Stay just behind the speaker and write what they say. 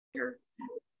here.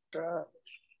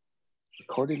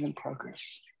 Recording in progress.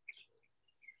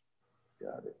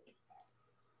 Got it.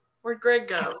 Where'd Greg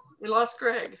go? We lost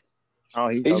Greg. Oh,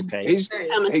 he's okay. He's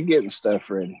getting stuff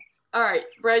ready. All right,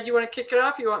 Brad, you want to kick it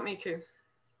off? You want me to?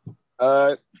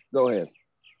 Go ahead.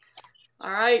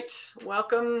 All right,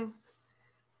 welcome,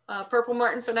 Purple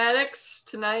Martin Fanatics.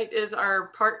 Tonight is our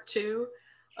part 2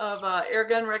 of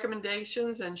airgun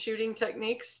recommendations and shooting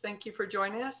techniques. Thank you for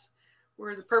joining us.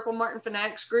 We're the Purple Martin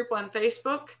Fanatics group on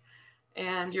Facebook,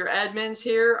 and your admins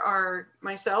here are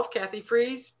myself, Kathy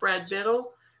Fries, Brad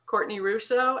Biddle, Courtney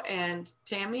Russo, and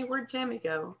Tammy. Where'd Tammy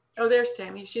go? Oh, there's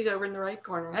Tammy. She's over in the right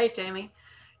corner. Hey, Tammy.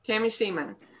 Tammy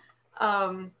Seaman.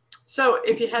 So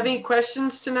if you have any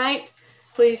questions tonight,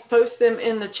 please post them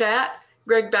in the chat.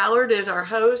 Greg Ballard is our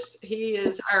host. He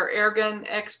is our airgun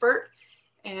expert,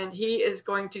 and he is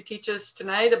going to teach us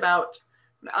tonight about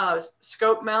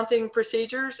scope mounting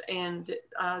procedures and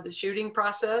the shooting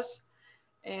process,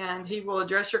 and he will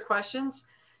address your questions.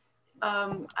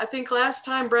 I think last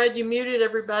time, Brad, you muted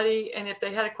everybody, and if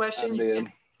they had a question, you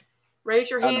can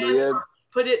raise your hand or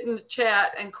put it in the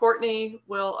chat, and Courtney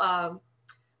will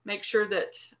make sure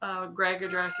that Greg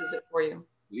addresses it for you.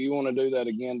 Do you want to do that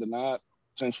again tonight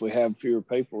since we have fewer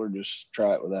people, or just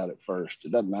try it without it first?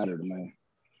 It doesn't matter to me.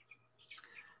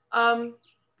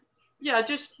 Yeah,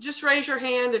 just raise your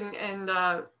hand and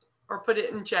or put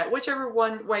it in chat, whichever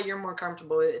one way you're more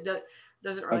comfortable with. It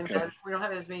doesn't really matter. We don't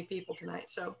have as many people tonight,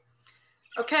 so.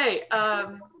 Okay,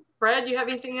 Brad, you have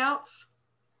anything else?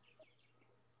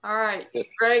 All right,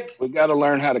 Greg. We got to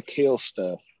learn how to kill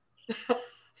stuff.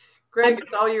 Greg,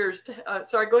 it's all yours.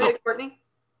 Sorry, go ahead, Courtney.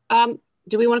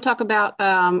 Do we want to talk about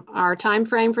our time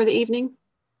frame for the evening?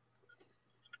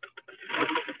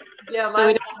 Yeah,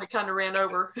 last time we kind of ran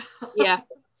over. Yeah.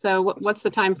 So what's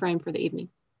the time frame for the evening?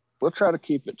 We'll try to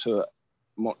keep it to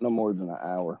no more than an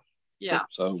hour. Yeah.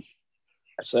 So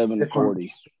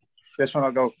 7:40. This one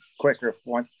will go quicker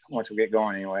once we get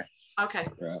going anyway. Okay.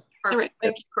 Right. Perfect. Right.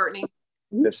 Thank you, Courtney.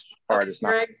 This part is not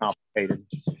Greg. complicated.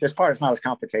 This part is not as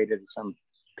complicated as some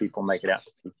people make it out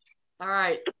to be. All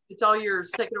right. It's all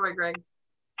yours. Take it away, Greg.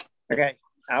 Okay.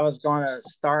 I was going to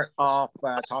start off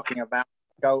talking about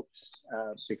scopes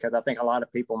because I think a lot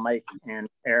of people make an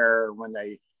error when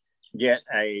they get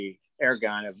a air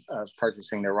gun of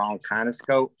purchasing the wrong kind of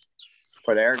scope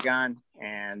for the air gun,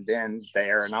 and then they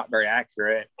are not very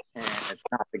accurate, and it's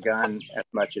not the gun as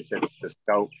much as it's the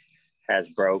scope has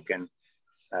broken.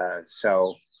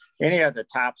 So any of the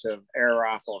types of air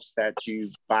rifles that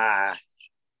you buy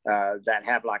that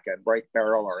have like a break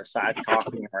barrel or a side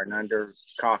cocking or an under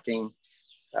cocking,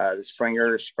 the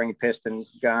springers, spring piston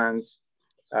guns,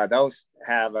 those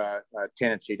have a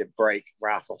tendency to break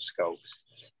rifle scopes.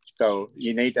 So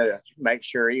you need to make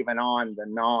sure even on the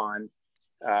non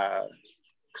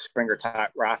Springer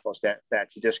type rifles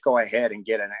that you just go ahead and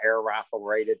get an air rifle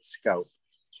rated scope.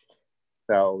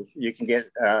 So you can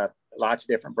get lots of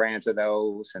different brands of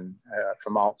those, and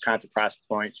from all kinds of price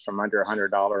points, from under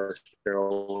 $100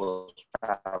 to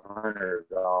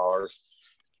 $500.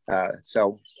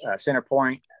 So Center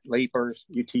Point, Leapers,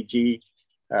 UTG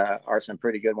are some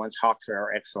pretty good ones. Hawks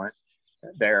are excellent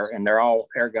there, and they're all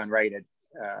air gun rated,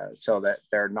 so that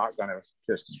they're not going to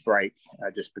just break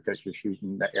just because you're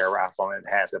shooting the air rifle and it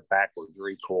has a backwards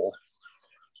recoil.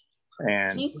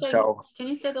 And can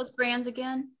you say those brands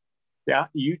again? Yeah,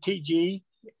 UTG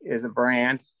is a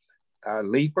brand,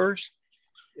 Leapers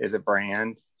is a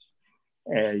brand,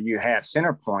 you have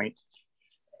Center Point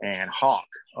and Hawk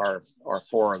are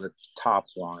 4 of the top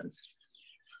ones.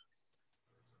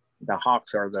 The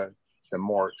Hawks are the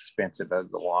more expensive of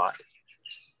the lot.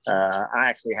 I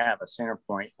actually have a Center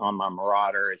Point on my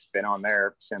Marauder. It's been on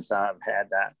there since I've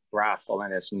had that rifle,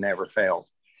 and it's never failed.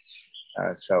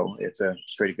 So it's a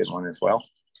pretty good one as well.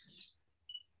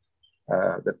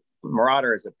 The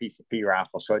Marauder is a PCP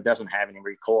rifle, so it doesn't have any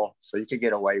recoil. So you could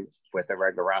get away with a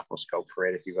regular rifle scope for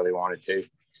it if you really wanted to.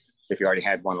 If you already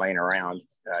had one laying around,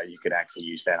 you could actually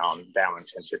use that on that one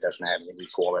since it doesn't have any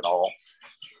recoil at all.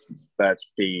 But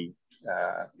the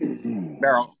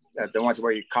barrel, the ones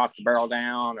where you cock the barrel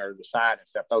down or the side and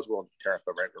stuff, those will tear up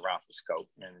a regular rifle scope,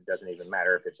 and it doesn't even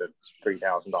matter if it's a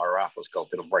 $3,000 rifle scope,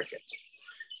 it'll break it.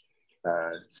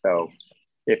 So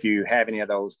if you have any of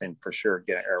those, then for sure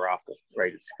get an air rifle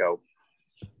rated scope,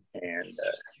 and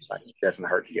it doesn't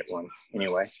hurt to get one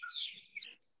anyway.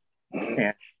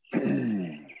 And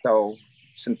so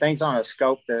some things on a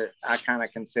scope that I kind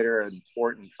of consider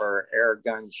important for air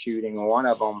gun shooting. One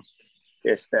of them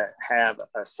is to have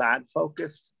a side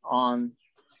focus on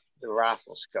the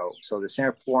rifle scope. So the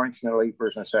Center Points and the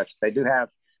Leapers and such, they do have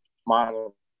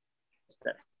models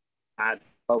that side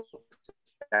focus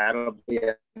That'll be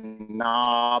a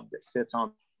knob that sits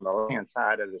on the left-hand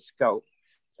side of the scope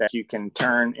that you can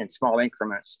turn in small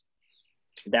increments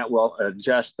that will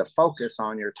adjust the focus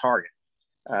on your target.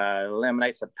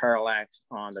 Eliminates the parallax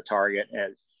on the target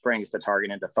and brings the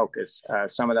target into focus.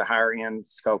 Some of the higher end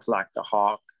scopes like the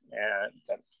Hawk,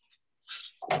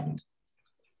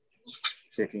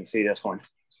 see if you can see this one.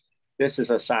 This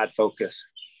is a side focus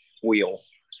wheel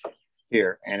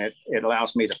here, and it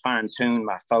allows me to fine tune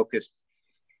my focus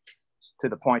to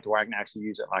the point where I can actually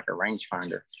use it like a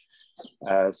rangefinder.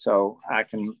 So I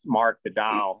can mark the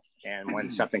dial, and when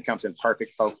something comes in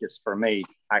perfect focus for me,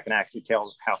 I can actually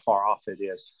tell how far off it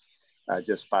is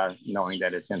just by knowing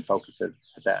that it's in focus at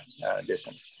that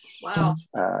distance. Wow.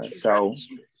 So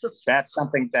that's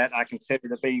something that I consider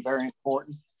to be very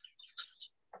important.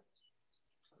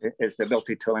 It's the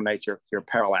ability to eliminate your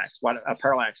parallax. What a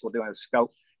parallax will do in a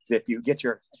scope is if you get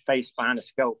your face behind the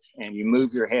scope and you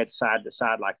move your head side to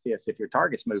side like this, if your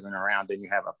target's moving around, then you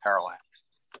have a parallax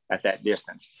at that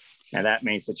distance. And that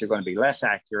means that you're going to be less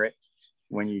accurate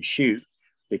when you shoot,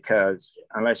 because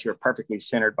unless you're perfectly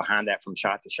centered behind that from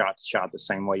shot to shot to shot the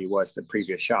same way you was the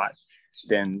previous shot,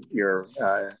 then your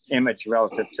image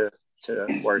relative to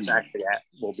where it's actually at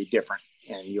will be different,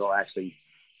 and you'll actually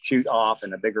shoot off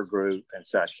in a bigger group and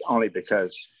such, only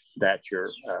because that your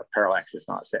parallax is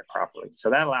not set properly. So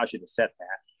that allows you to set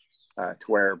that to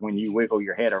where when you wiggle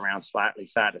your head around slightly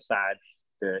side to side,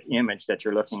 the image that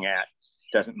you're looking at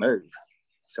doesn't move.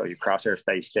 So your crosshair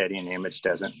stays steady and the image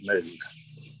doesn't move.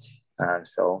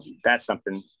 So that's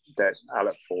something that I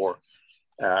look for.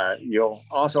 You'll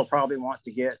also probably want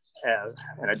to get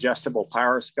an adjustable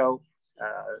power scope.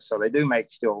 So they do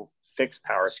make still fixed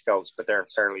power scopes, but they're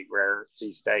fairly rare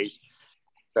these days.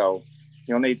 So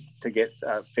you'll need to get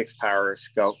a fixed power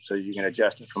scope so you can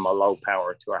adjust it from a low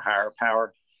power to a higher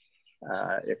power.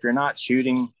 If you're not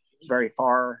shooting very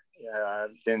far,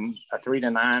 then a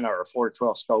 3-9 or a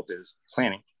 4-12 scope is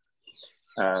plenty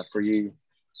for you.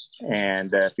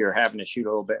 And if you're having to shoot a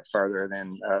little bit further,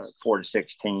 then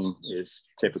 4-16 is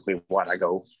typically what I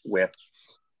go with.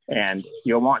 And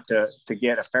you'll want to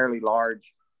get a fairly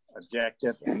large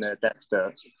objective, and that's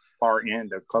the far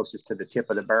end, the closest to the tip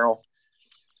of the barrel.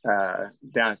 Down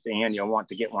at the end, you'll want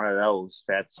to get one of those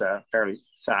that's fairly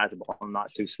sizable and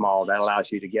not too small. That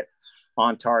allows you to get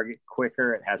on target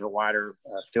quicker. It has a wider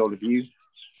field of view,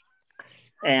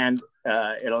 and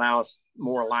it allows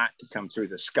more light to come through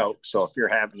the scope. So if you're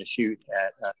having to shoot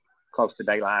at close to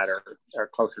daylight or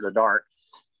closer to dark,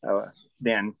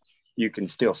 then you can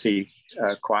still see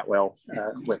quite well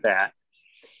with that.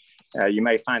 You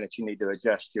may find that you need to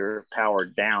adjust your power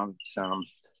down some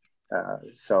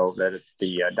so that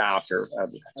the diopter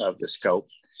of the scope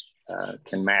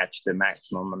can match the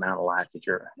maximum amount of light that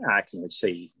your eye can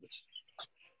receive.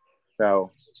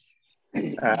 So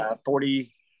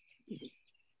 40,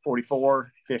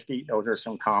 44, 50, those are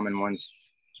some common ones.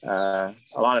 A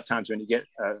lot of times when you get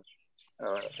a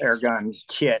Airgun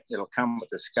kit, it'll come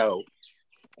with a scope.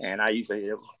 And I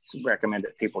usually recommend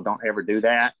that people don't ever do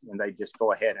that, and they just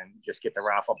go ahead and just get the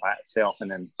rifle by itself and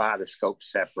then buy the scope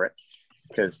separate,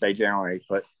 because they generally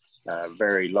put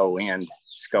very low end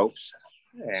scopes,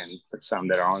 and some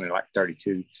that are only like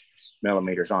 32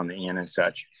 millimeters on the end and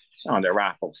such on their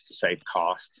rifles to save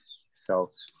cost.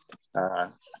 So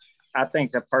I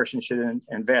think the person should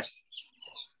invest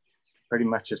pretty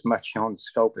much as much on the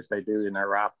scope as they do in their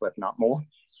rifle, if not more,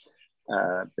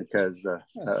 because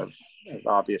of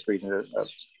obvious reasons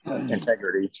of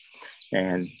integrity.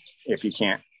 And if you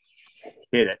can't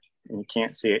hit it and you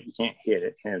can't see it, you can't hit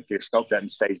it. And if your scope doesn't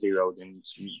stay zero, then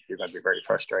you're going to be very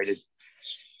frustrated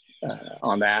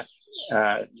on that.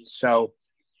 So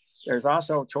there's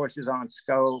also choices on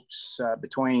scopes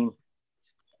between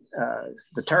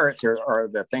the turrets are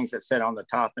the things that sit on the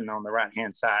top and on the right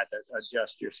hand side that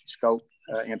adjust your scope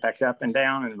impacts up and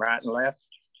down and right and left.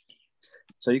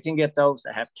 So you can get those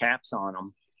that have caps on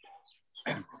them.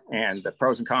 And the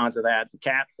pros and cons of that, the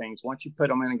cap things, once you put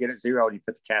them in and get it zero and you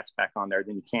put the caps back on there,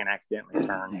 then you can't accidentally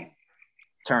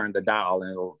turn the dial,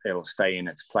 and it'll stay in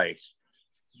its place.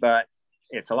 But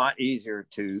it's a lot easier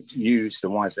to use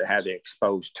the ones that have the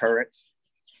exposed turrets,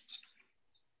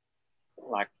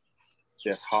 like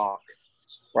this Hawk,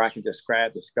 where I can just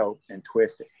grab the scope and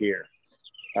twist it here.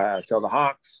 So the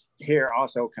Hawks here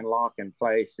also can lock in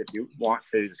place if you want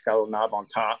to. The scuttle knob on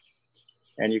top,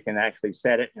 and you can actually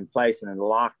set it in place and then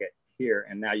lock it here,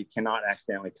 and now you cannot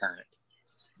accidentally turn it.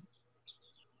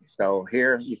 So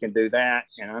here you can do that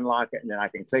and unlock it, and then I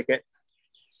can click it,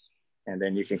 and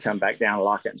then you can come back down,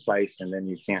 lock it in place, and then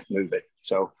you can't move it.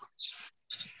 So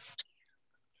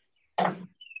I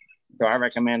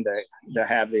recommend to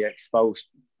have the exposed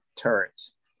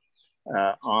turrets.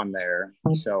 on there.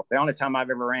 So the only time I've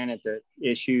ever ran into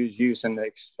issues using the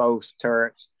exposed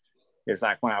turrets is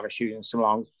like when I was shooting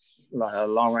some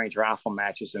long range rifle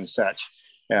matches and such.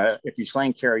 If you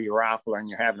sling carry your rifle and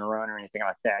you're having a run or anything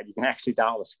like that, you can actually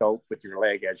dial the scope with your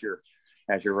leg as you're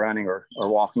running or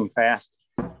walking fast.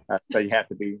 So you have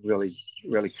to be really,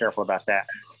 really careful about that.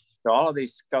 So all of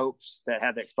these scopes that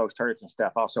have the exposed turrets and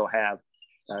stuff also have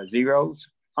zeros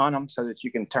on them so that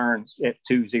you can turn it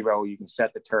to 0. You can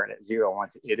set the turret at 0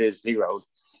 once it is zeroed,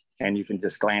 and you can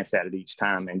just glance at it each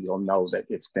time and you'll know that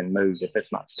it's been moved if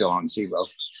it's not still on 0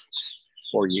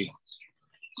 for you.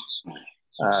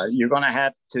 You're going to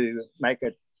have to make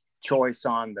a choice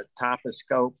on the type of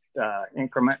scope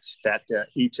increments that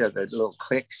each of the little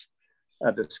clicks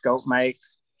of the scope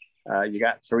makes. You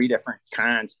got 3 different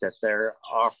kinds that they're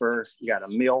offer. You got a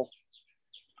mil,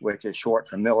 which is short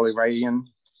for milliradian,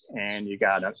 and you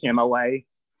got an MOA,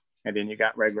 and then you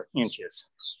got regular inches.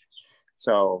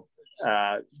 So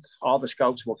all the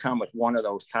scopes will come with one of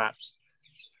those types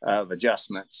of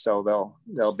adjustments. So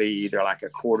they'll be either like a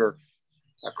quarter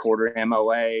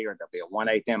MOA, or there'll be a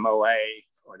 1/8 MOA,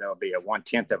 or there'll be a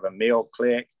 1/10 of a mil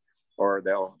click, or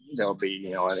they'll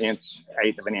be an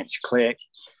 1/8 of an inch click.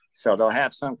 So they'll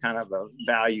have some kind of a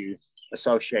value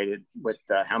associated with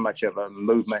how much of a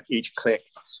movement each click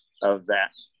of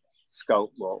that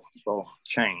scope will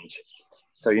change.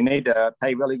 So you need to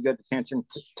pay really good attention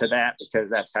to that, because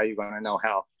that's how you're going to know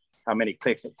how many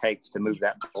clicks it takes to move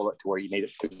that bullet to where you need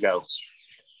it to go.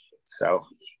 So,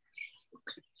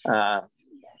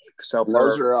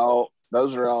 those are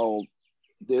all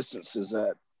distances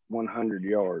at 100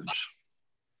 yards.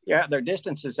 Yeah, they're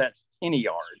distances at any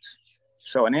yards.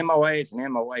 So an MOA is an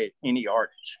MOA at any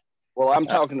yardage. Well, I'm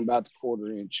talking about the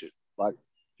quarter inch, like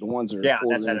the ones that are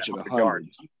quarter inch at 100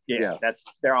 yards. Yeah,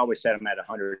 they're always set them at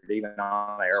 100, even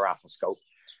on the air rifle scope.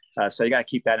 So you got to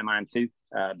keep that in mind too,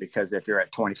 because if you're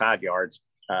at 25 yards,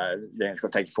 then it's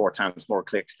going to take you 4 times more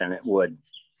clicks than it would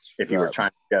if you were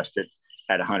trying to adjust it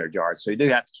at 100 yards. So you do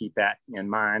have to keep that in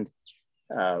mind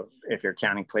if you're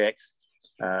counting clicks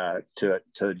to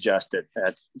adjust it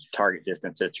at target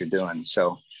distance that you're doing.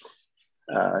 So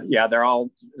yeah, they're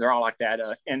all like that.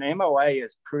 And MOA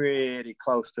is pretty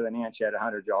close to an inch at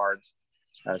 100 yards.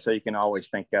 So you can always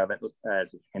think of it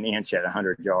as an inch at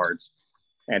 100 yards.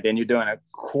 And then you're doing a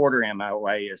quarter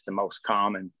MOA is the most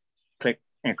common click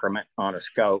increment on a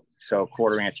scope. So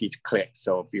 1/4 inch each click.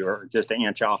 So if you're just an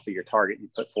inch off of your target, you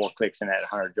put 4 clicks in at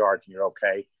 100 yards and you're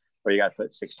okay. Or you got to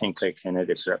put 16 clicks in it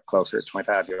if you're up closer at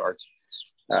 25 yards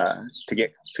to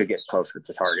get closer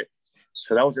to target.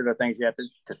 So those are the things you have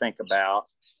to think about.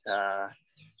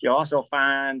 You'll also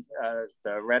find the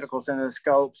reticles in the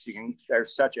scopes.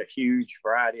 There's such a huge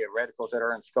variety of reticles that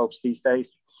are in scopes these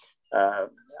days.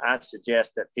 I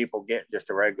suggest that people get just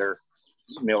a regular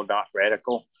mil dot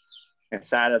reticle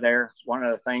inside of there. One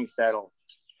of the things that'll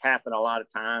happen a lot of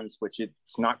times, which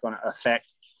it's not going to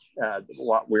affect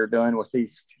what we're doing with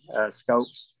these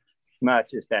scopes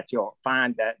much, is that you'll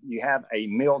find that you have a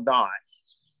mil dot,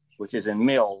 which is in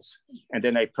mils, and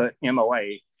then they put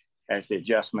MOA as the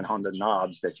adjustment on the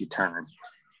knobs that you turn.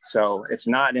 So it's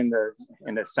not in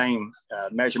the same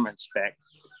measurement spec.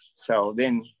 So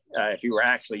then if you were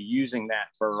actually using that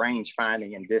for range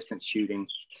finding and distance shooting,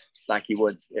 like you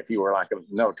would if you were like a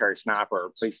military sniper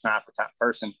or police sniper type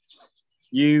person,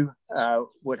 you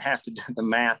would have to do the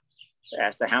math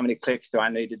as to how many clicks do I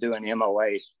need to do an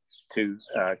MOA to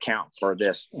count for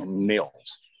this in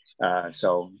mils.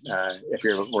 So if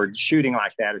we're shooting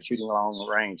like that or shooting long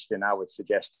range, then I would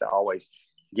suggest to always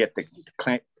get the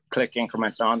click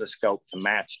increments on the scope to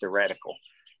match the reticle.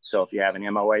 So if you have an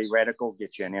MOA reticle,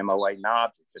 get you an MOA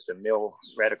knob. If it's a mil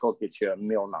reticle, get you a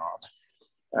mil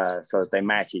knob so that they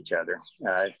match each other,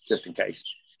 just in case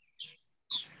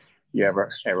you ever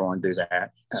want to do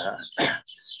that.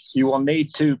 You will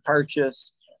need to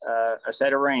purchase a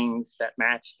set of rings that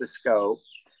match the scope.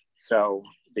 So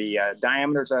the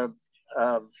diameters of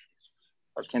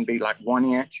can be like 1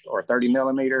 inch or 30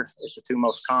 millimeter. It's the 2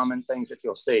 most common things that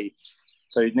you'll see.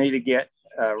 So you need to get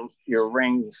your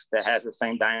rings that has the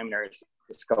same diameter as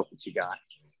the scope that you got.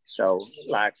 So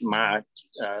like my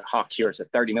Hawk here is a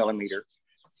 30 millimeter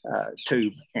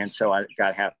tube, and so I got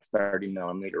to have 30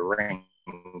 millimeter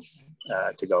rings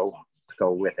to go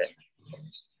with it.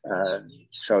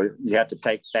 So you have to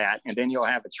take that, and then you'll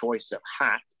have a choice of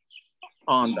height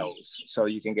on those. So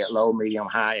you can get low, medium,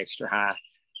 high, extra high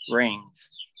rings.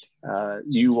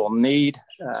 You will need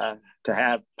to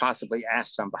have possibly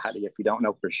ask somebody, if you don't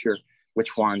know for sure,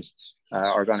 which ones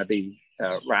are going to be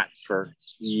right for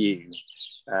you.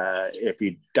 If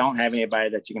you don't have anybody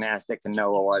that you can ask that can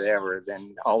know or whatever,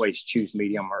 then always choose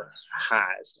medium or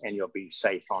highs, and you'll be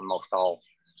safe on most all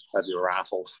of your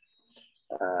rifles.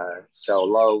 So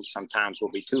low sometimes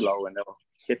will be too low, and they'll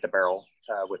hit the barrel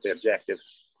with the objective,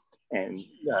 and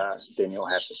then you'll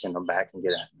have to send them back and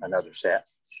get another set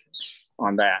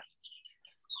on that.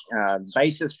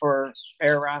 Bases for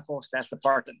air rifles, that's the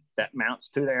part that mounts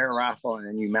to the air rifle, and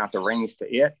then you mount the rings to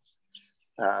it.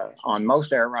 On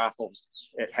most air rifles,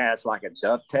 it has like a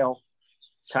dovetail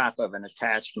type of an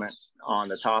attachment on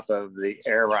the top of the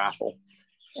air rifle,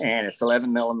 and it's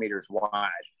 11 millimeters wide.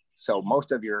 So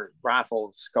most of your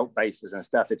rifle scope bases and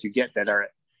stuff that you get that are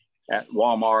at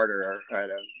Walmart or at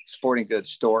a sporting goods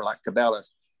store like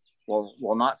Cabela's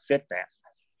will not fit that.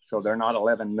 So they're not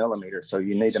 11 millimeters. So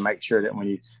you need to make sure that when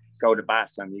you go to buy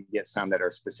some, you get some that are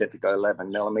specific to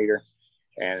 11 millimeter.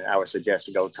 And I would suggest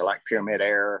to go to like Pyramid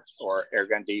Air or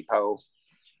Airgun Depot,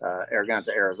 Airguns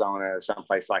of Arizona, or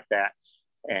someplace like that,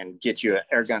 and get you an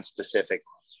Airgun specific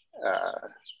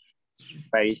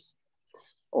base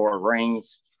or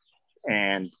rings.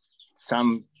 And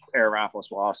some air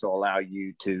rifles will also allow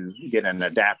you to get an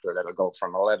adapter that'll go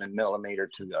from 11 millimeter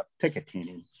to a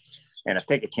Picatinny. And a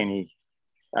Picatinny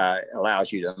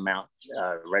allows you to mount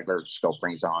regular scope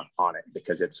rings on it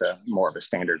because it's more of a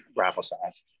standard rifle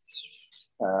size.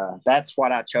 That's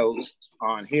what I chose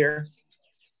on here.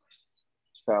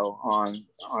 So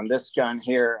on this gun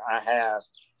here, I have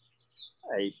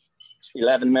a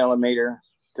 11 millimeter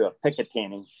to a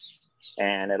Picatinny,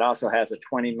 and it also has a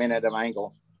 20-minute of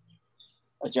angle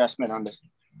adjustment on the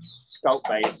scope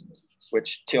base,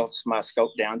 which tilts my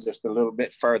scope down just a little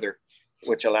bit further,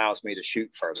 which allows me to shoot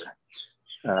further.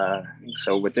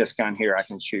 So with this gun here, I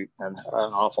can shoot an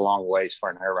awful long ways for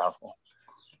an air rifle.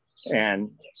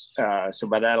 And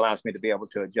but that allows me to be able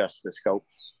to adjust the scope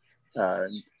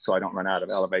so I don't run out of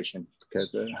elevation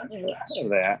because of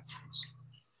that.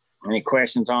 Any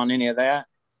questions on any of that?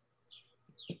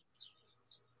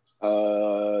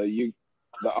 The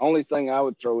only thing I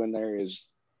would throw in there is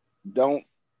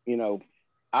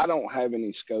I don't have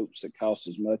any scopes that cost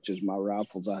as much as my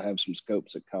rifles. I have some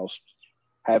scopes that cost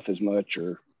half as much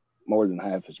or more than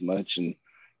half as much, and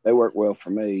they work well for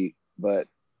me. But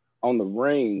on the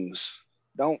rings,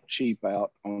 don't cheap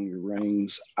out on your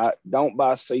rings. Don't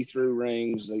buy see-through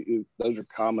rings. Those are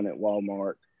common at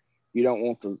Walmart. You don't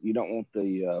want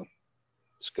the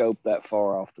scope that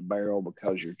far off the barrel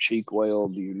because you're cheek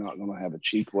weld. You're not going to have a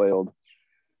cheek weld.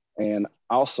 And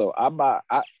also,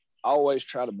 I always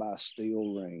try to buy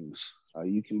steel rings.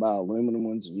 You can buy aluminum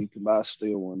ones and you can buy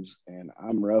steel ones. And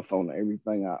I'm rough on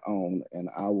everything I own. And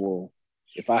I will,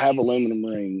 if I have aluminum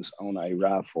rings on a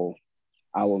rifle,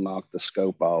 I will knock the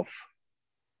scope off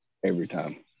every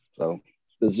time. So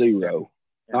the zero,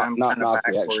 not knock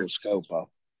the actual scope off.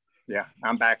 Yeah,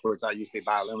 I'm backwards. I usually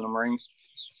buy aluminum rings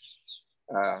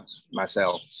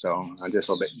myself. So I'm just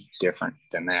a little bit different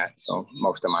than that. So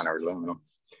most of mine are aluminum.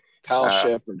 Kyle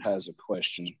Shepard has a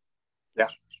question. Yeah.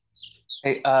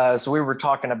 Hey, so we were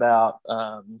talking about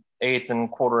 1/8 and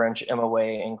 1/4 inch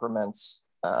MOA increments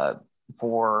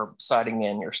for sighting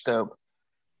in your scope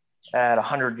at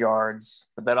 100 yards,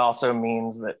 but that also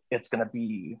means that it's going to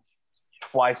be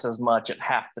twice as much at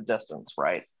half the distance,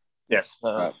 right? Yes.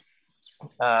 So,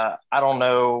 I don't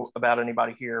know about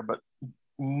anybody here, but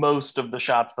most of the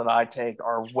shots that I take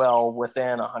are well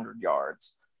within 100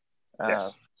 yards.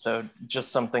 Yes. So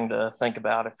just something to think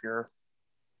about if you're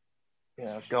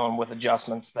going with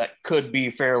adjustments that could be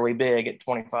fairly big at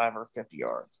 25 or 50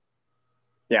 yards.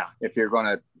 Yeah, if you're going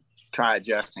to try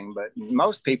adjusting, but in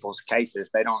most people's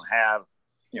cases, they don't have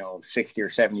 60 or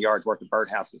 70 yards worth of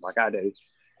birdhouses like I do.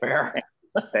 Fair.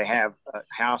 They have a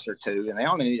house or two, and they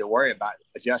only need to worry about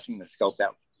adjusting the scope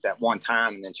that one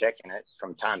time and then checking it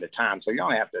from time to time. So you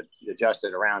only have to adjust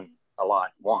it around a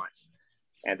lot once,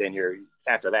 and then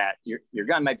after that your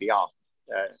gun may be off.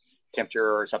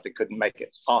 Temperature or something couldn't make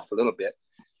it off a little bit,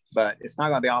 but it's not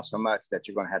going to be off so much that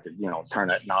you're going to have to turn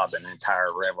that knob an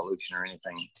entire revolution or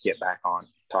anything to get back on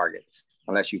target,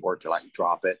 unless you were to like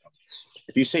drop it.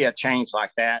 If you see a change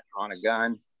like that on a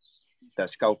gun, the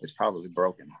scope is probably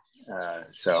broken.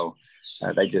 So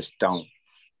they just don't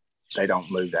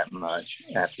move that much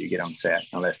after you get them set,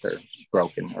 unless they're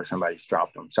broken or somebody's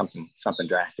dropped them. Something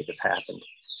drastic has happened.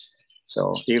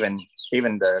 So even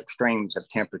the extremes of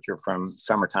temperature from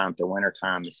summertime to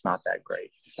wintertime, it's not that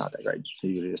great. It's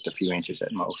usually just a few inches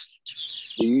at most.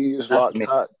 Do you use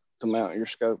Loctite to mount your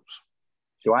scopes?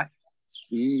 Do I?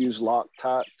 Do you use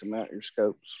Loctite to mount your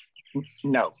scopes?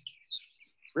 No.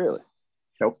 Really?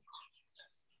 Nope.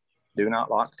 Do not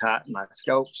Loctite my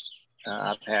scopes.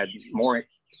 I've had more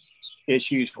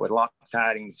issues with Loctite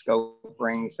Loctiting scope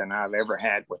rings than I've ever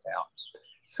had without.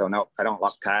 So no, I don't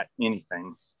Loctite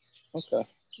anything. Okay.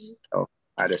 So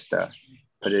I just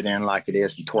put it in like it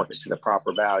is and torque it to the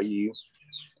proper value.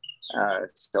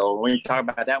 So when you talk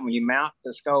about that, when you mount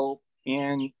the scope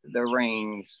in the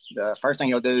rings, the first thing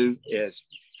you'll do is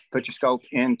put your scope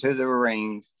into the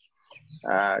rings,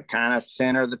 kind of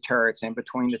center the turrets in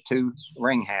between the two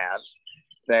ring halves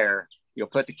there. You'll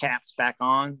put the caps back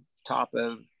on top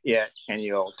of it and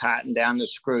you'll tighten down the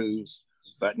screws,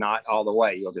 but not all the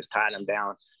way. You'll just tighten them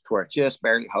down to where it's just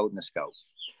barely holding the scope.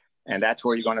 And that's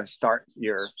where you're going to start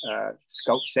your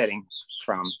scope setting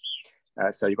from.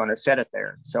 So you're going to set it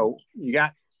there. So you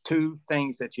got two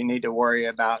things that you need to worry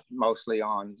about, mostly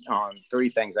on three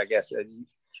things, I guess,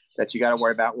 that you got to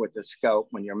worry about with the scope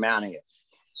when you're mounting it.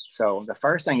 So the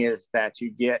first thing is that you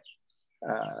get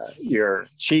your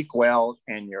cheek weld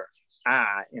and your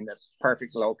eye in the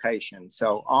perfect location.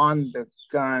 So on the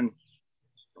gun,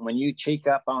 when you cheek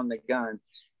up on the gun,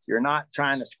 you're not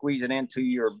trying to squeeze it into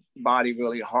your body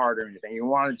really hard or anything. You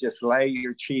want to just lay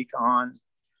your cheek on,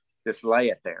 just lay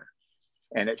it there.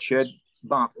 And it should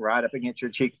bump right up against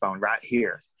your cheekbone right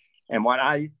here. And what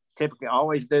I typically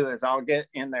always do is I'll get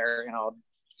in there and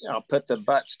I'll put the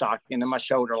butt stock into my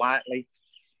shoulder lightly.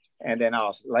 And then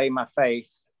I'll lay my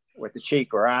face with the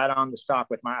cheek right on the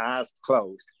stock with my eyes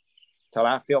closed till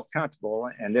I feel comfortable.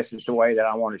 And this is the way that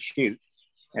I want to shoot.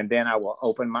 And then I will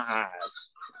open my eyes.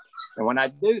 And when I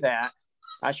do that,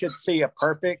 I should see a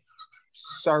perfect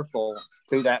circle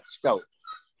through that scope.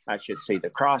 I should see the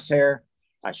crosshair.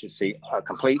 I should see a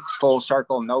complete full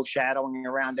circle, no shadowing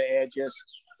around the edges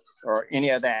or any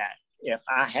of that. If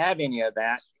I have any of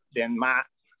that, then my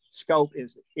scope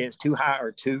is too high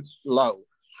or too low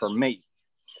for me.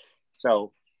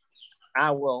 So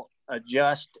I will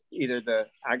adjust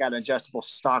I got adjustable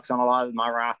stocks on a lot of my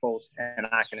rifles, and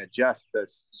I can adjust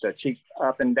the cheek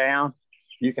up and down.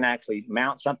 You can actually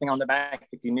mount something on the back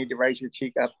if you need to raise your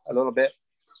cheek up a little bit,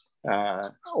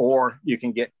 or you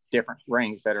can get different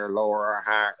rings that are lower or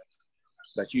higher.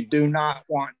 But you do not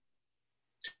want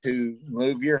to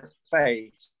move your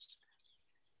face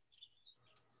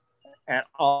at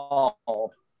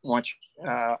all once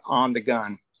on the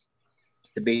gun.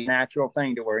 To be a natural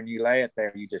thing to where when you lay it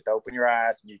there, you just open your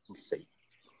eyes and you can see.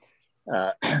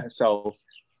 So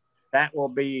that will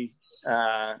be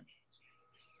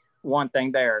one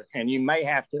thing there. And you may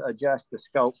have to adjust the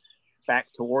scope back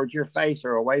towards your face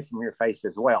or away from your face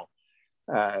as well.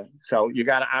 So you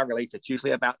got an eye relief that's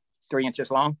usually about 3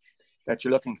 inches long that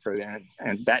you're looking through.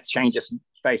 And that changes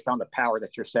based on the power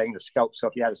that you're setting the scope. So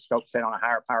if you have the scope set on a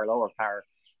higher power, lower power,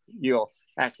 you'll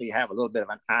actually have a little bit of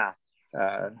an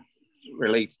eye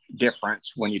relief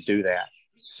difference when you do that.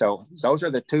 So those are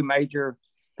the two major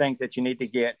things that you need to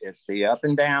get. It's the up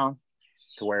and down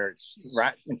to where it's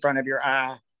right in front of your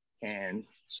eye, and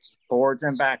forwards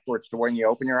and backwards to when you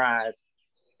open your eyes,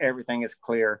 everything is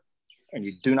clear and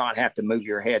you do not have to move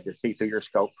your head to see through your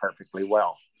scope perfectly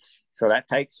well. So that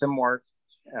takes some work,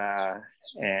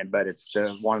 but it's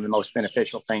one of the most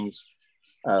beneficial things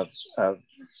of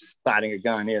sighting a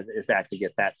gun is to actually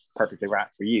get that perfectly right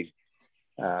for you.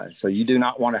 So you do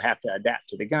not want to have to adapt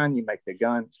to the gun. You make the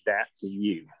gun adapt to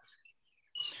you.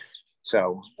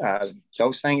 So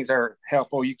those things are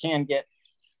helpful. You can get,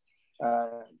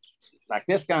 like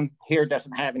this gun here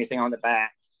doesn't have anything on the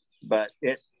back, but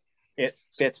it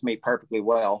fits me perfectly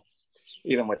well,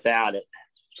 even without it.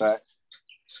 But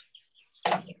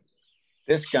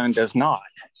this gun does not.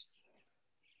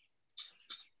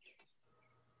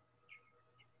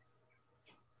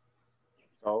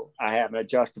 So I have an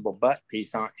adjustable butt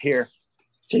piece on here,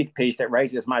 cheek piece that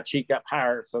raises my cheek up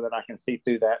higher so that I can see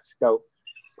through that scope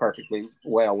perfectly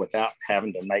well without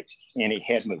having to make any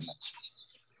head movements.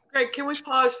 Greg, can we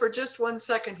pause for just 1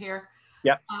 second here?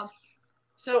 Yep.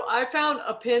 So I found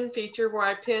a pin feature where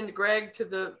I pinned Greg to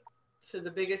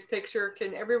the biggest picture.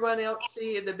 Can everyone else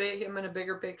see him in a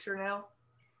bigger picture now?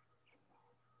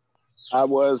 I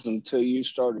was until you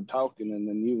started talking, and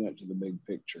then you went to the big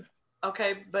picture.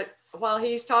 Okay, but while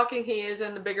he's talking, he is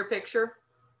in the bigger picture?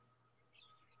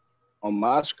 On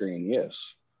my screen, yes.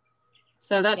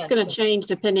 So that's going to change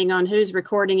depending on who's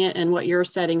recording it and what your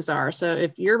settings are. So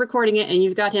if you're recording it and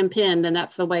you've got him pinned, then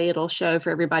that's the way it'll show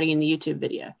for everybody in the YouTube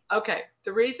video. Okay.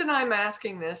 The reason I'm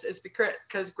asking this is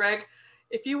because Greg,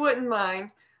 if you wouldn't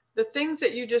mind, the things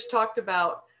that you just talked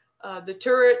about, the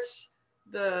turrets,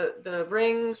 the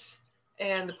rings,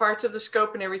 and the parts of the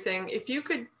scope and everything, if you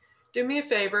could do me a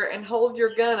favor and hold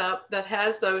your gun up that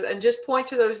has those and just point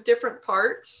to those different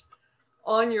parts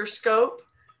on your scope.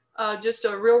 Just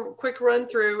a real quick run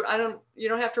through. You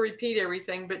don't have to repeat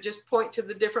everything, but just point to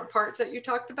the different parts that you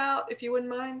talked about, if you wouldn't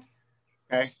mind.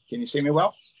 Okay, can you see me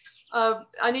well?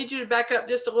 I need you to back up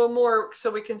just a little more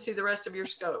so we can see the rest of your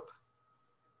scope.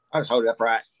 I'll just hold it up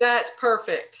right. That's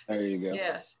perfect. There you go.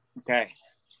 Yes. Okay.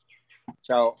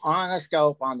 So on the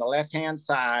scope on the left-hand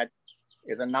side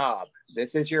is a knob.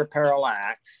 This is your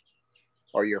parallax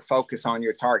or your focus on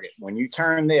your target. When you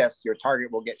turn this, your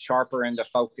target will get sharper into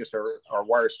focus or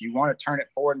worse. You want to turn it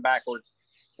forward and backwards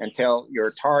until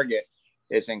your target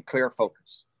is in clear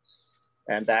focus.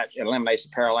 And that eliminates the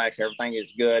parallax. Everything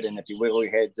is good. And if you wiggle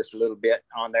your head just a little bit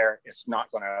on there, it's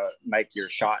not going to make your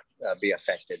shot be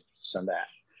affected from that.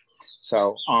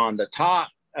 So on the top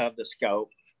of the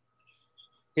scope,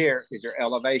 here is your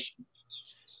elevation.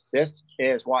 This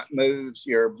is what moves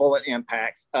your bullet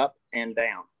impacts up and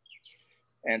down.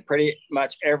 And pretty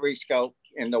much every scope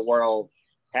in the world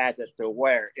has it to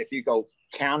where if you go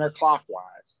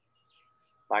counterclockwise,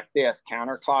 like this,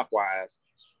 counterclockwise,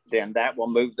 then that will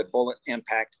move the bullet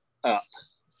impact up.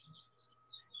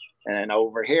 And then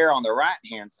over here on the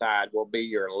right-hand side will be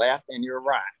your left and your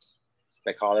right.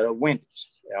 They call it a windage,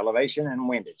 elevation and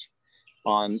windage.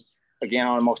 Again,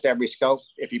 on almost every scope,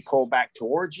 if you pull back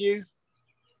towards you,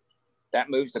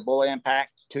 that moves the bullet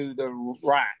impact to the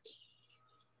right.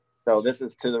 So this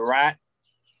is to the right,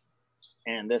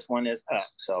 and this one is up.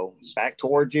 So back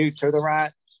towards you to the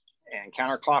right, and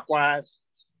counterclockwise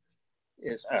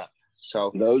is up.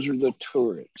 So those are the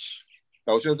turrets.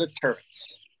 Those are the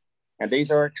turrets. And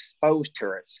these are exposed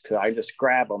turrets because I just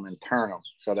grab them and turn them.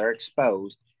 So they're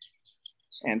exposed.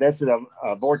 And this is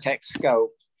a vortex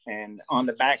scope. And on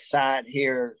the back side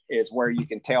here is where you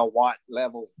can tell what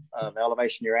level of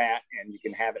elevation you're at, and you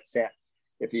can have it set.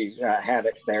 If you have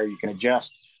it there, you can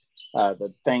adjust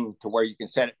the thing to where you can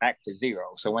set it back to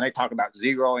 0. So when they talk about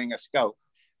zeroing a scope,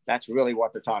 that's really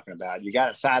what they're talking about. You got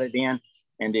it sighted in,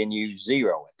 and then you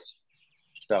zero it.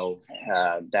 So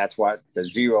that's what the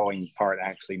zeroing part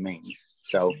actually means.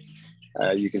 So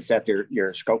you can set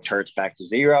your scope turrets back to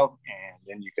 0, and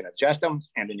then you can adjust them,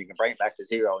 and then you can bring it back to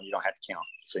 0, and you don't have to count.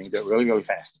 So you can do it really, really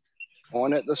fast.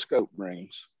 On at the scope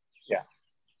rings. Yeah.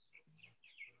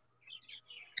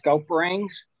 Scope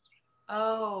rings.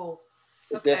 Oh,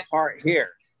 okay. This part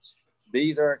here.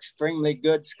 These are extremely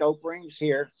good scope rings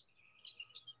here.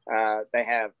 They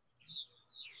have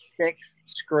 6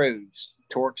 screws,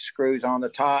 torque screws on the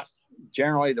top.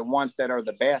 Generally, the ones that are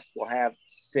the best will have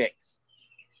 6,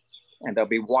 and they'll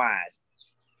be wide.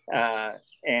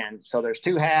 And so there's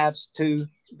 2 halves to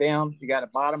them. You got a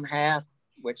bottom half,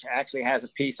 which actually has a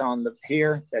piece on the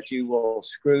here that you will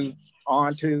screw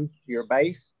onto your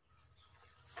base.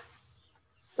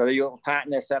 So you'll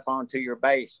tighten this up onto your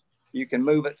base. You can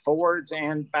move it forwards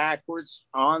and backwards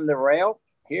on the rail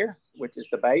here, which is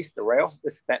the base, the rail.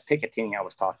 This is that Picatinny I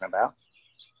was talking about.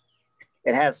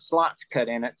 It has slots cut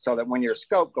in it so that when your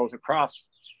scope goes across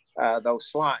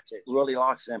those slots, it really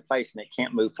locks it in place and it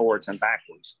can't move forwards and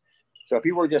backwards. So if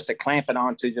you were just to clamp it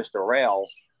onto just a rail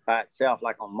by itself,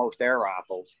 like on most air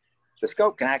rifles, the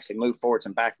scope can actually move forwards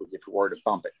and backwards if you were to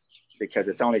bump it, because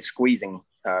it's only squeezing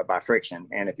by friction.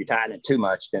 And if you tighten it too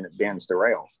much, then it bends the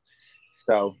rails.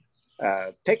 So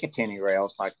Picatinny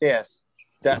rails like this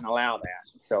doesn't allow that.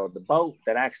 So the bolt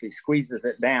that actually squeezes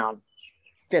it down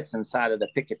fits inside of the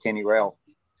Picatinny rail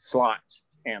slots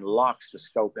and locks the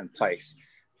scope in place.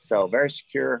 So very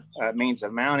secure means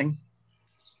of mounting,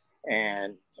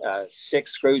 and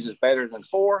 6 screws is better than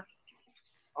 4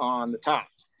 on the top.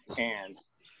 And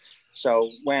so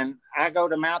when I go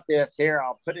to mount this here,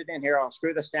 I'll put it in here, I'll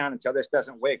screw this down until this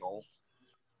doesn't wiggle.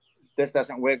 This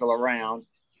doesn't wiggle around.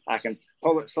 I can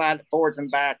pull it, slide it forwards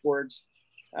and backwards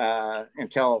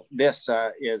until this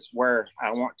is where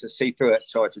I want to see through it.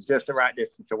 So it's just the right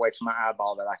distance away from my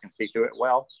eyeball that I can see through it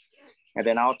well. And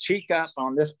then I'll cheek up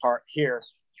on this part here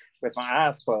with my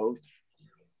eyes closed,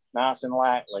 nice and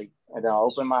lightly. And then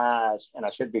I'll open my eyes, and I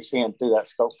should be seeing through that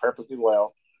scope perfectly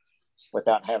well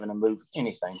without having to move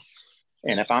anything.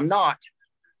 And if I'm not,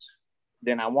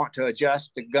 then I want to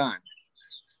adjust the gun,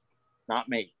 not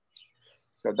me.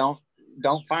 So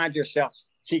don't find yourself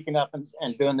cheeking up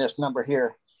and doing this number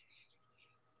here.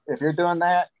 If you're doing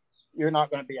that, you're not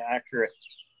going to be accurate.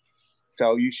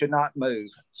 So you should not move.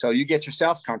 So you get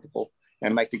yourself comfortable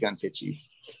and make the gun fit you.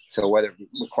 So whether it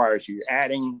requires you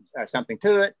adding something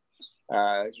to it,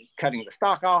 cutting the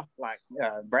stock off, like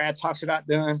Brad talks about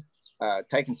doing,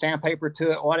 taking sandpaper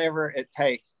to it, whatever it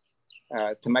takes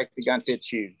to make the gun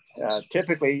fit you.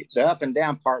 Typically, the up and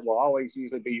down part will always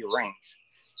usually be your rings.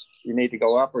 You need to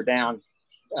go up or down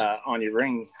on your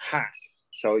ring height.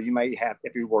 So you may have,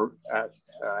 if you were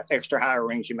extra higher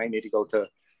rings, you may need to go to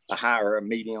a higher or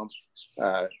medium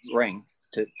ring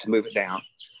to move it down.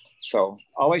 So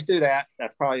always do that.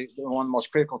 That's probably one of the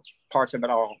most critical parts of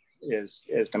it all. is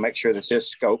to make sure that this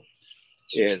scope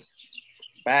is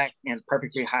back and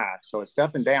perfectly high. So it's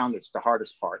up and down that's the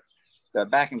hardest part. The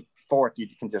back and forth, you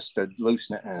can just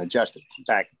loosen it and adjust it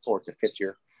back and forth to fit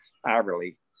your eye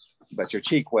relief. But your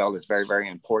cheek weld is very, very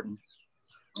important.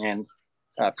 And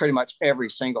pretty much every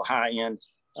single high-end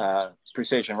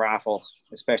precision rifle,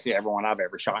 especially every one I've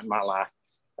ever shot in my life,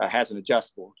 has an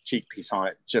adjustable cheek piece on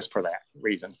it just for that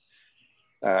reason.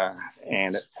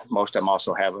 And most of them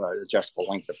also have an adjustable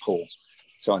length of pull.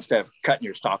 So instead of cutting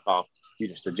your stock off, you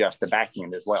just adjust the back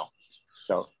end as well.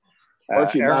 So or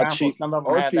if you buy cheap,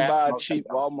 a cheap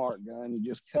Walmart gun, you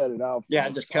just cut it off. Yeah,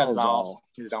 just cut it off.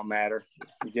 It don't matter.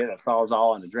 You get a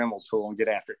Sawzall and a Dremel tool and get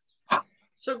after it.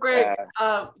 So Greg,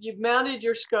 you've mounted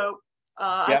your scope.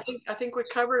 Yep. I think we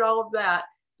covered all of that.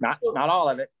 Not all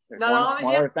of it. There's not all of it.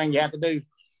 One other thing you have to do.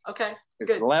 Okay. Is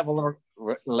good.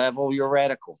 level your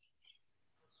reticle.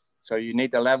 So you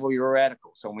need to level your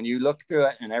reticle. So when you look through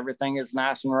it and everything is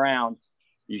nice and round,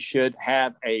 you should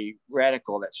have a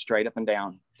reticle that's straight up and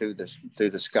down through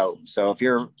the scope. So if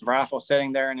your rifle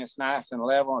sitting there and it's nice and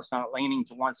level, it's not leaning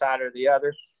to one side or the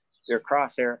other, your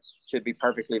crosshair should be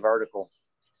perfectly vertical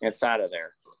inside of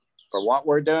there. For what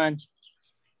we're doing,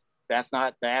 that's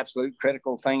not the absolute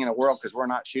critical thing in the world because we're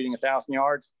not shooting 1,000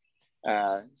 yards.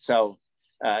 So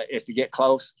if you get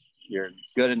close, you're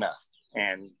good enough.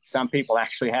 And some people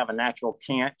actually have a natural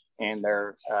cant and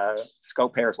their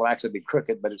scope hairs will actually be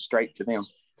crooked, but it's straight to them.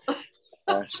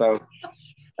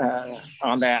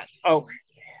 On that,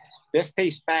 this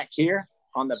piece back here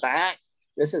on the back,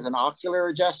 this is an ocular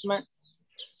adjustment.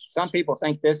 Some people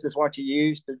think this is what you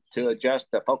use to adjust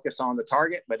the focus on the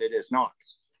target, but it is not.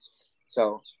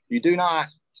 So you do not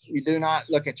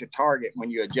look at your target when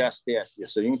you adjust this.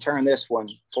 So you can turn this one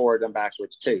forward and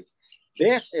backwards too.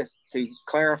 This is to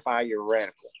clarify your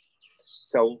reticle.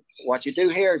 So what you do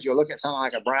here is you'll look at something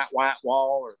like a bright white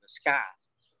wall or the sky,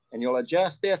 and you'll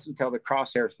adjust this until the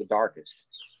crosshair is the darkest.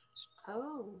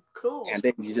 Oh, cool. And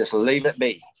then you just leave it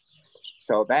be.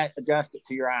 So that adjusts it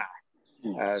to your eye.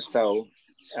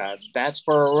 That's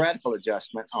for a reticle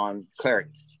adjustment on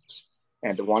clarity.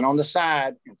 And the one on the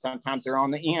side, and sometimes they're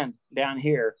on the end down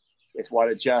here, is what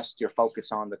adjusts your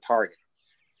focus on the target.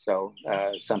 So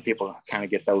some people kind of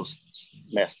get those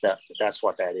messed up, but that's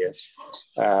what that is.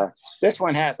 This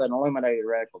one has an illuminated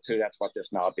reticle too. That's what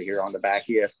this knob here on the back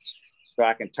is. So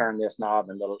I can turn this knob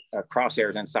and the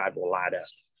crosshairs inside will light up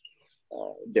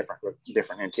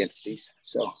different intensities.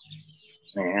 So,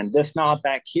 and this knob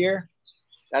back here,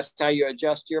 that's how you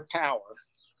adjust your power.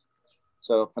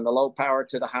 So from the low power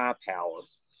to the high power.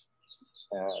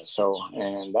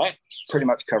 And that pretty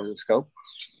much covers the scope.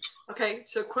 Okay,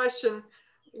 so question,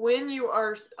 when you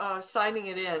are sighting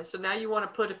it in, so now you want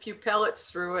to put a few pellets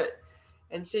through it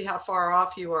and see how far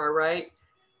off you are, right?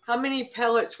 How many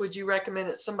pellets would you recommend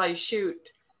that somebody shoot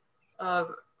at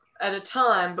a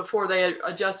time before they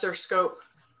adjust their scope?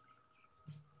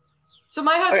 So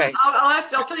my husband,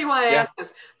 okay. I'll tell you why I asked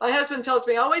this. My husband tells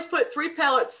me, always put 3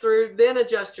 pellets through, then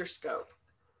adjust your scope.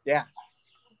 Yeah.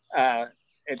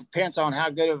 It depends on how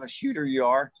good of a shooter you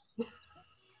are.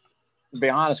 To be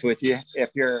honest with you, if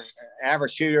you're an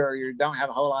average shooter or you don't have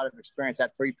a whole lot of experience,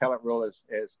 that 3 pellet rule is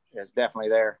definitely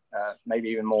there, maybe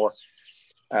even more.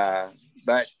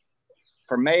 But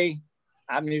for me,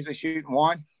 I'm usually shooting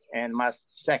 1, and my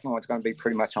second one's going to be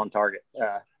pretty much on target.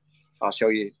 I'll show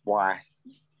you why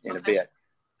in a bit.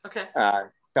 Okay.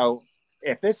 So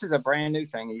if this is a brand new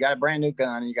thing, you got a brand new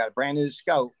gun, and you got a brand new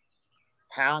scope,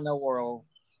 how in the world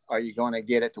are you going to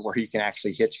get it to where you can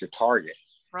actually hit your target?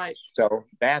 Right. So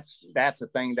that's a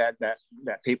thing that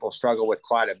people struggle with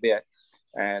quite a bit,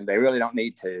 and they really don't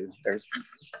need to. There's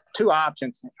 2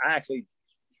 options. I actually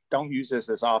don't use this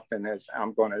as often as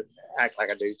I'm going to act like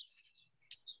I do,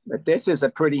 but this is a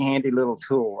pretty handy little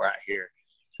tool right here.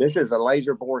 This is a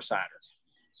laser bore sighter.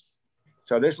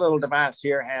 So this little device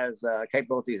here has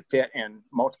capability to fit in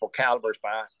multiple calibers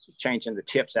by changing the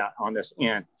tips out on this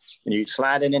end. And you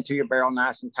slide it into your barrel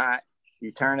nice and tight.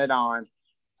 You turn it on,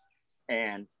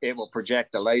 and it will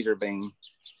project the laser beam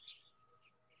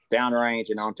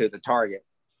downrange and onto the target.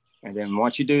 And then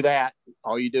once you do that,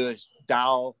 all you do is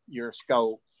dial your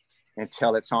scope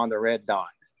until it's on the red dot.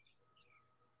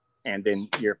 And then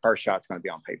your first shot's going to be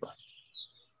on paper.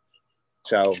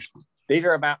 So these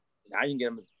are about, now you can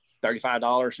get them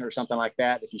 $35 or something like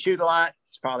that. If you shoot a lot,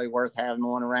 it's probably worth having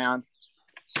one around.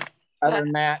 Other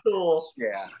than that, cool.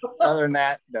 Yeah. Other than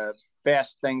that, the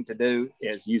best thing to do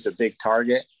is use a big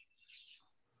target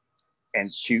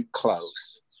and shoot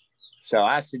close. So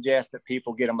I suggest that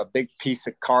people get them a big piece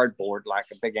of cardboard, like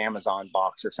a big Amazon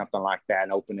box or something like that,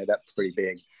 and open it up pretty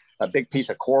big. A big piece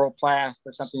of Coroplast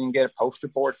or something. You can get a poster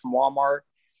board from Walmart,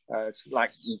 It's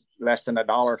like less than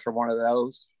 $1 for one of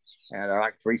those. And they're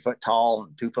like 3 foot tall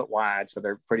and 2 foot wide. So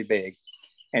they're pretty big.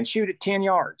 And shoot at 10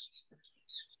 yards.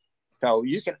 So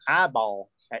you can eyeball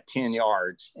at 10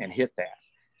 yards and hit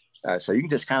that. So you can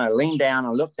just kind of lean down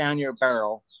and look down your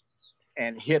barrel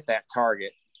and hit that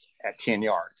target at 10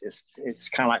 yards. It's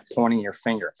kind of like pointing your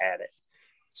finger at it.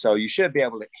 So you should be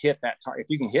able to hit that target. If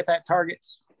you can hit that target,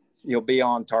 you'll be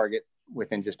on target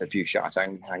within just a few shots. I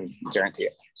can guarantee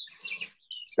it.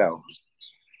 So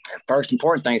first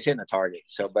important thing is hitting the target.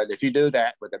 So, but if you do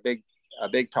that with a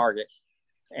big target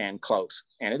and close,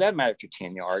 and it doesn't matter if you're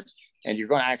 10 yards and you're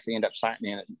going to actually end up sighting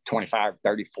in at 25,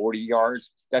 30, 40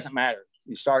 yards, doesn't matter.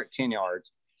 You start at 10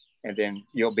 yards and then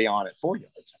you'll be on at 4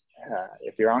 yards.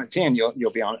 If you're on at 10,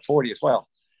 you'll be on at 40 as well.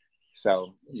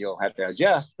 So you'll have to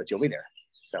adjust, but you'll be there.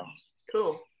 So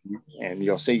cool. And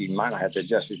you'll see you might not have to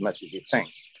adjust as much as you think.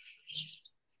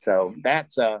 So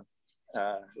that's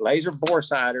laser bore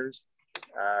sighters.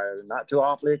 Not too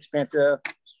awfully expensive.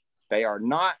 They are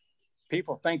not,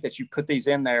 people think that you put these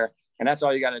in there and that's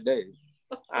all you got to do.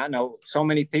 I know so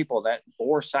many people that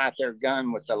bore sight their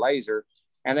gun with the laser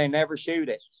and they never shoot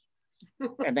it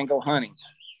and then go hunting.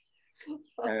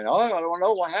 And I don't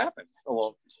know what happened.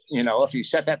 Well, you know, if you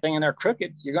set that thing in there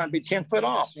crooked, you're going to be 10 foot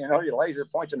off. You know, your laser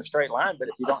points in a straight line, but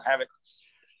if you don't have it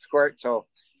squared, so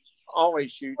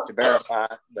always shoot to verify.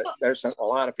 But there's a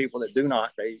lot of people that do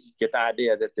not. They get the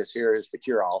idea that this here is the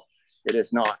cure-all. It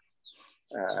is not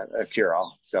a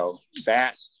cure-all. So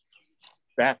that's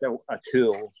a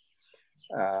tool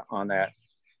on that.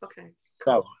 Okay.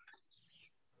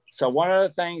 So one of the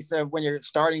things that when you're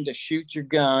starting to shoot your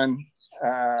gun,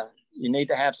 you need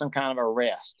to have some kind of a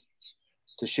rest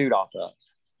to shoot off of.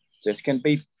 This can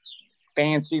be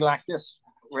fancy like this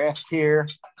rest here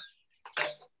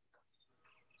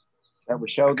that we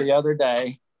showed the other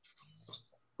day,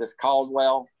 this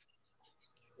Caldwell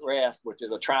rest, which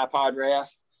is a tripod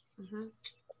rest. Mm-hmm.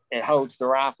 It holds the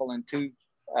rifle in two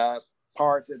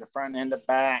parts at the front and the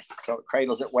back, so it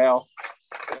cradles it well.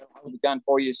 It'll hold the gun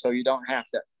for you so you don't have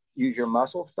to use your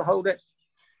muscles to hold it.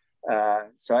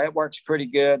 So it works pretty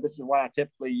good. This is what I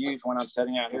typically use when I'm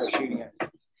sitting out here shooting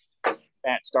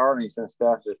at starlings and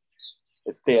stuff.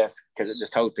 It's this, because it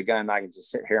just holds the gun. I can just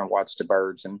sit here and watch the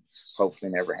birds and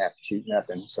hopefully never have to shoot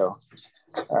nothing. So,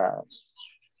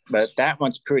 but that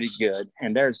one's pretty good.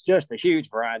 And there's just a huge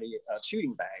variety of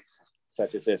shooting bags,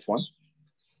 such as this one.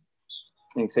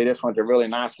 You can see this one's a really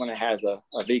nice one. It has a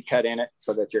V cut in it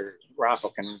so that your rifle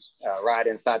can ride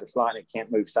inside the slot and it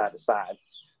can't move side to side.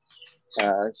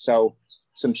 So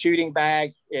some shooting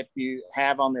bags, if you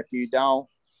have them, if you don't,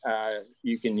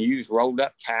 you can use rolled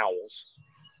up towels.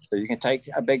 So you can take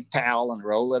a big towel and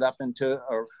roll it up into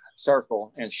a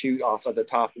circle and shoot off of the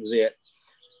top of it.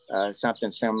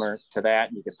 Something similar to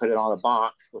that. You can put it on a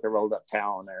box with a rolled up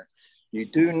towel in there. You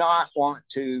do not want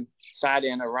to sight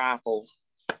in a rifle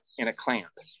in a clamp.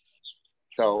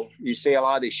 So you see a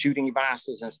lot of these shooting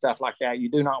devices and stuff like that. You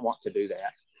do not want to do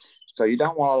that. So you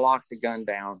don't want to lock the gun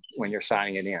down when you're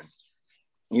sighting it in.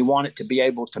 You want it to be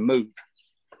able to move.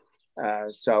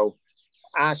 So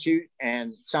I shoot,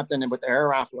 and something with the air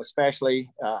rifle especially,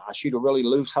 I shoot a really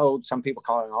loose hold. Some people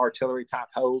call it an artillery type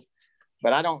hold,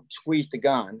 but I don't squeeze the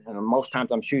gun. And most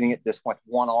times I'm shooting it just with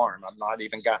one arm. I've not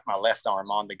even got my left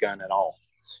arm on the gun at all.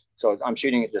 So I'm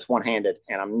shooting it just one-handed,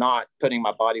 and I'm not putting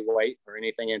my body weight or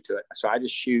anything into it. So I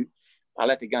just shoot. I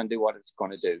let the gun do what it's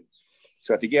going to do.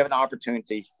 So if you give it an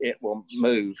opportunity, it will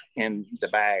move in the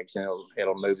bags, and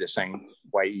it'll move the same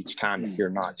way each time if you're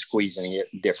not squeezing it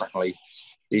differently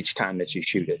each time that you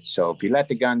shoot it. So if you let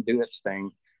the gun do its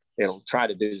thing, it'll try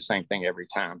to do the same thing every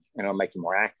time, and it'll make you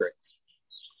more accurate.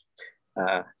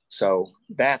 So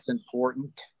that's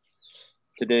important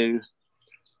to do.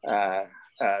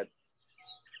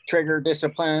 Trigger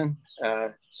discipline.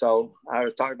 So I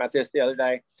was talking about this the other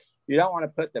day. You don't want to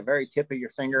put the very tip of your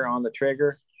finger on the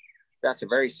trigger. That's a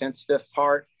very sensitive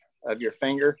part of your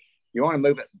finger. You want to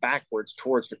move it backwards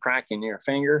towards the crack in your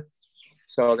finger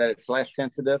so that it's less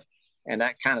sensitive, and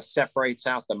that kind of separates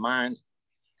out the mind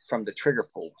from the trigger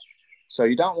pull. So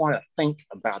you don't want to think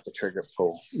about the trigger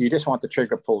pull. You just want the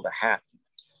trigger pull to happen.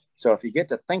 So if you get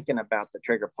to thinking about the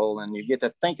trigger pull and you get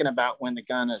to thinking about when the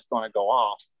gun is going to go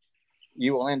off,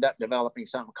 you will end up developing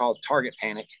something called target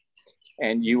panic.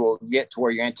 And you will get to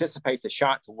where you anticipate the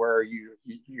shot to where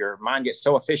your mind gets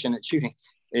so efficient at shooting,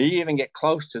 you even get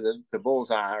close to the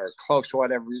bullseye or close to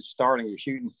whatever starting you're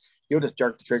shooting, you'll just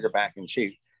jerk the trigger back and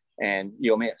shoot, and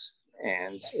you'll miss.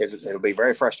 And it'll be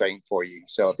very frustrating for you.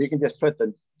 So if you can just put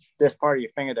this part of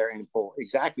your finger there and pull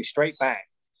exactly straight back,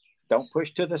 don't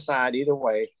push to the side either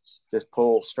way, just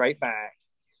pull straight back,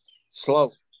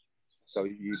 slow. So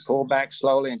you pull back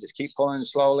slowly and just keep pulling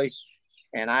slowly.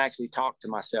 And I actually talk to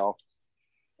myself,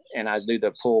 and I do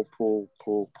the pull, pull,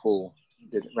 pull, pull.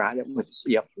 Did it right?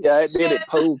 Yep. Yeah, it did it.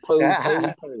 Pull, pull,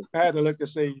 pull, pull. I had to look to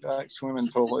see like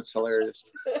swimming pool. It's hilarious.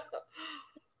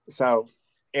 So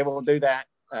it will do that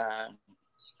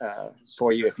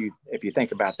for you if you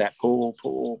think about that. Pull,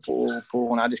 pull, pull,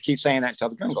 pull, and I just keep saying that until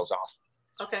the gun goes off.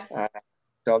 Okay.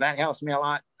 So that helps me a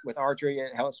lot with archery.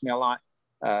 It helps me a lot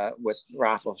with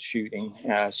rifle shooting.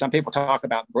 Some people talk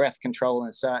about breath control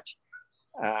and such.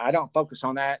 I don't focus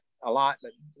on that a lot,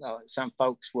 but some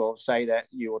folks will say that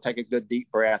you will take a good deep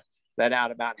breath, let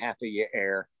out about half of your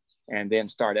air, and then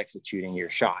start executing your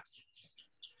shot.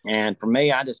 And for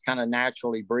me, I just kind of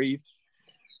naturally breathe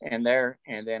and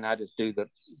then I just do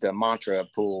the mantra of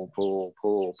pull, pull,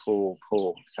 pull, pull,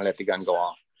 pull, and let the gun go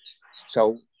off.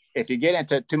 So if you get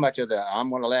into too much of I'm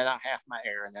going to let out half my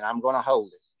air and then I'm going to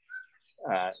hold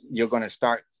it, you're going to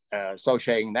start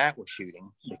associating that with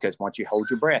shooting, because once you hold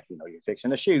your breath, you're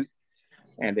fixing to shoot,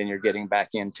 and then you're getting back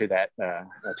into that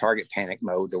target panic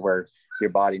mode to where your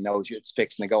body knows it's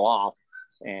fixing to go off,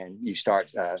 and you start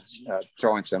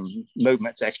throwing some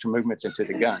extra movements into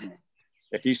the gun.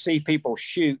 If you see people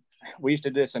shoot, we used to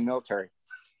do this in the military.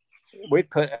 We'd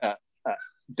put a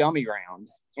dummy round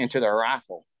into their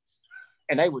rifle,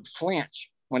 and they would flinch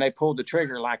when they pulled the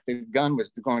trigger like the gun was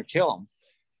going to kill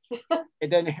them.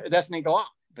 It doesn't go off,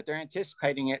 but they're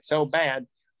anticipating it so bad,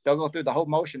 they'll go through the whole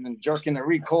motion and jerking the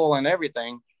recoil and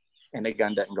everything, and the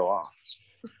gun doesn't go off.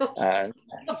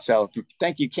 So if you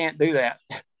think you can't do that,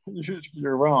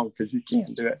 you're wrong, because you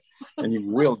can do it, and you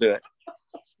will do it.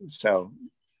 So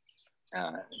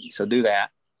do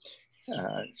that.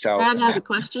 Brad has a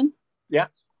question. Yeah.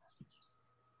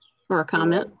 Or a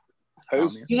comment.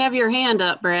 Who? You have your hand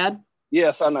up, Brad.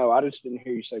 Yes, I know. I just didn't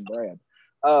hear you say Brad.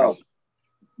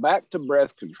 Back to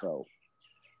breath control.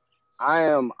 I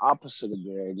am opposite of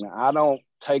Greg. Now, I don't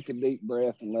take a deep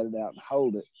breath and let it out and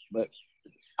hold it, but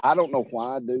I don't know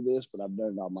why I do this, but I've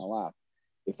done it all my life.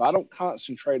 If I don't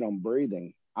concentrate on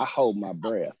breathing, I hold my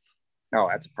breath. Oh,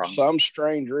 that's a problem. For some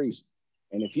strange reason.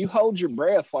 And if you hold your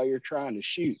breath while you're trying to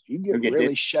shoot, you get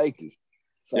really shaky.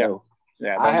 So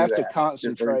yeah, I have to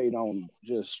concentrate on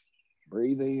just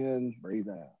breathe in, breathe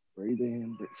out, breathe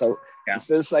in. So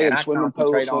instead of saying swimming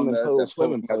pool,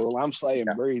 I'm saying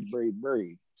breathe, breathe,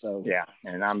 breathe. So yeah,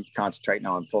 and I'm concentrating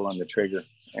on pulling the trigger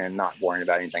and not worrying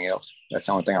about anything else. That's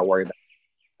the only thing I worry about.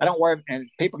 I don't worry, and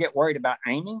people get worried about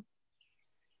aiming.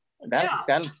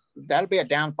 That'll be a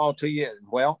downfall to you as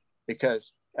well,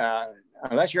 because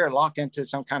unless you're locked into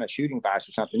some kind of shooting vise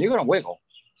or something, you're going to wiggle.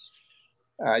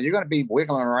 You're going to be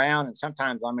wiggling around, and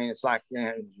sometimes, it's like,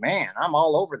 man, I'm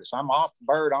all over this. I'm off the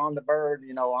bird, on the bird.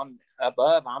 I'm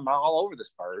above. I'm all over this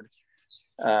bird,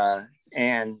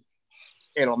 and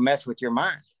it'll mess with your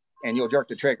mind, and you'll jerk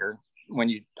the trigger when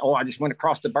I just went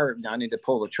across the bird, and I need to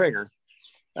pull the trigger,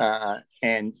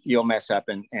 and you'll mess up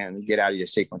and get out of your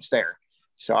sequence there.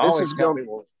 So I always tell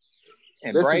people,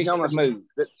 embrace the move.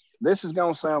 This is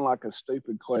going to sound like a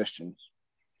stupid question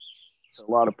to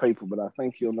a lot of people, but I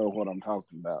think you'll know what I'm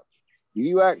talking about. Do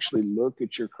you actually look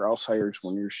at your crosshairs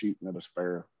when you're shooting at a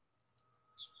sparrow?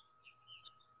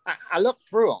 I look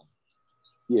through them.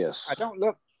 Yes. I don't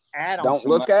look at them. Don't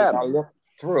look at them. I look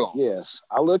through them. Yes.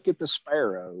 I look at the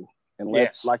sparrow and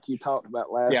like you talked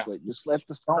about last week, just let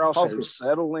the crosshairs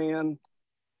settle in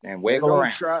and wiggle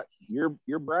around.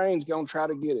 Your brain's going to try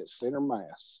to get it center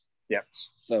mass. Yep.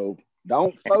 So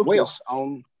don't focus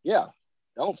on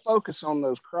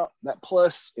those that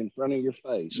plus in front of your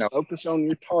face. No. Focus on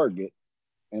your target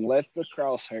and let the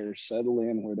crosshairs settle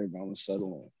in where they're going to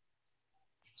settle in.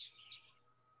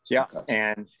 Yeah,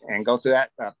 okay. And go through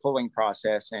that pulling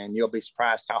process, and you'll be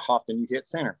surprised how often you hit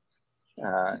center.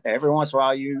 Every once in a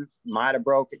while, you might have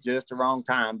broke at just the wrong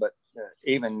time, but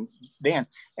even then,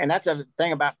 and that's a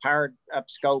thing about powered up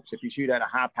scopes. If you shoot at a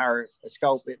high power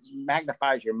scope, it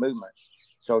magnifies your movements.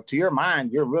 So to your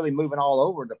mind, you're really moving all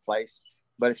over the place.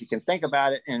 But if you can think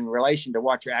about it in relation to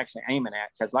what you're actually aiming at,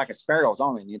 because like a sparrow is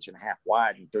only 1.5 inches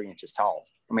wide and 3 inches tall.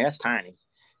 That's tiny.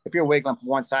 If you're wiggling from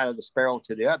one side of the sparrow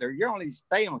to the other, you're only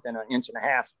staying within 1.5 inches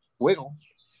wiggle.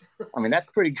 That's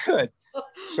pretty good.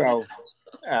 So,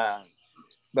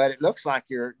 but it looks like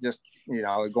you're just,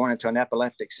 going into an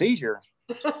epileptic seizure.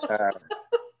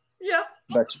 Yeah.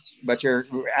 But you're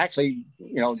actually,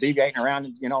 deviating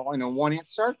around, in a 1 inch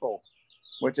circle,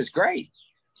 which is great.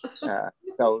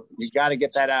 So you got to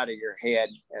get that out of your head,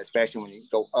 especially when you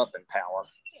go up in power,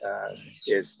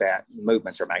 is that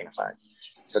movements are magnified.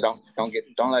 So don't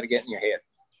let it get in your head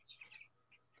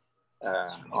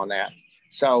on that.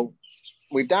 So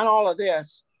we've done all of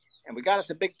this, and we got us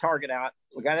a big target out.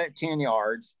 We got it at 10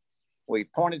 yards. We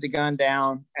pointed the gun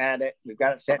down at it. We've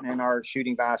got it sitting in our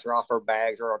shooting vise or off our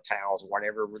bags or our towels or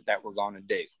whatever that we're going to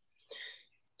do.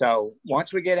 So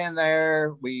once we get in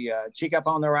there, we cheek up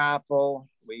on the rifle.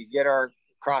 We get our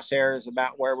crosshairs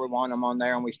about where we want them on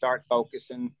there, and we start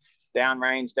focusing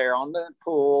downrange there on the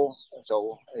pull.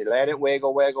 So we let it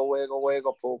wiggle, wiggle, wiggle,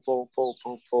 wiggle, pull, pull, pull,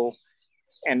 pull, pull,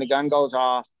 and the gun goes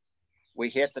off. We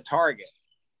hit the target.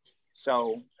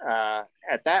 So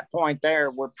at that point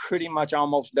there, we're pretty much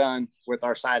almost done with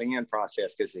our sighting in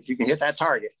process, because if you can hit that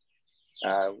target,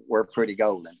 we're pretty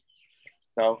golden.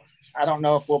 So I don't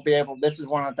know if we'll be able, this is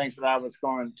one of the things that I was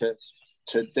going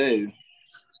to do,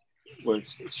 was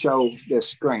show this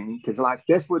screen, because like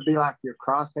this would be like your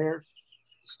crosshairs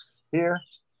here.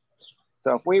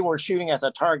 So if we were shooting at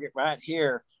the target right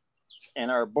here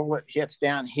and our bullet hits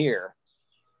down here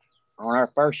on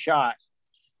our first shot,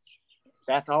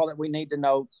 that's all that we need to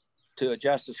know to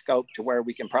adjust the scope to where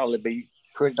we can probably be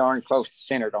pretty darn close to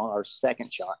centered on our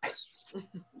second shot.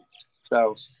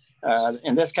 So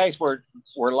in this case, we're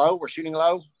low, we're shooting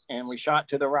low, and we shot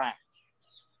to the right.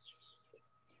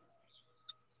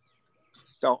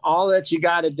 So all that you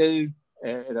got to do,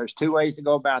 there's two ways to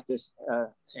go about this.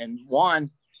 And one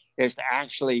is to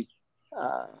actually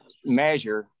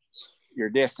measure your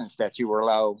distance that you were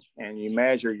low, and you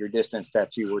measure your distance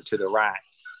that you were to the right.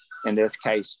 In this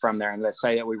case, from there, and let's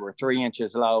say that we were 3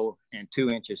 inches low and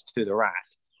 2 inches to the right.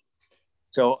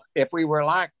 So if we were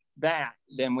like that,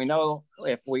 then we know,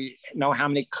 if we know how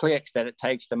many clicks that it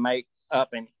takes to make up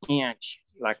an inch,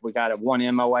 like we got a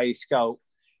 1 MOA scope,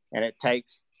 and it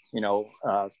takes,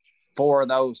 4 of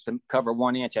those to cover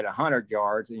 1 inch at 100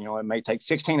 yards. It may take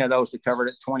 16 of those to cover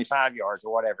it at 25 yards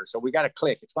or whatever. So we got to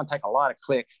click. It's going to take a lot of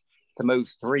clicks to move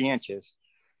 3 inches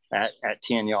at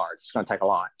 10 yards. It's going to take a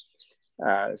lot.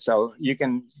 So you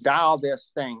can dial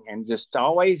this thing, and just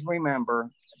always remember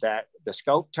that the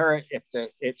scope turret, if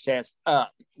it says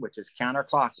up, which is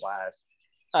counterclockwise,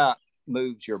 up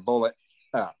moves your bullet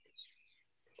up.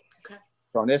 Okay.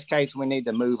 So in this case, we need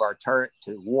to move our turret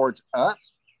towards up,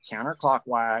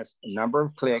 counterclockwise, a number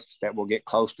of clicks that will get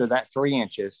close to that 3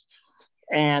 inches.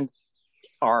 And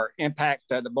our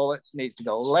impact of the bullet needs to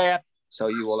go left. So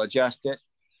you will adjust it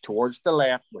towards the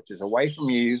left, which is away from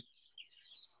you,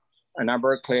 a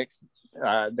number of clicks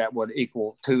that would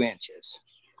equal 2 inches.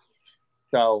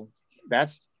 So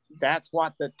that's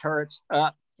what the turrets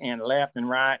up and left and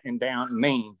right and down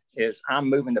mean, is I'm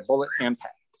moving the bullet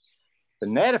impact. The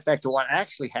net effect of what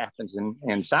actually happens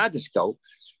inside the scope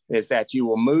is that you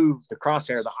will move the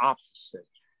crosshair the opposite.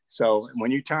 So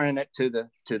when you turn it to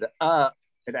the up,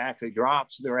 it actually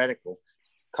drops the reticle,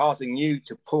 causing you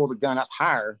to pull the gun up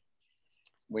higher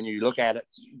when you look at it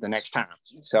the next time.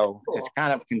 So it's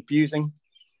kind of confusing.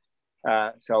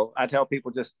 So I tell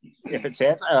people, just if it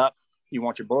says up, you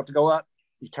want your bullet to go up,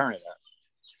 you turn it up.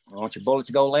 You want your bullet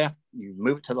to go left, you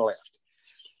move it to the left.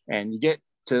 And you get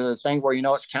to the thing where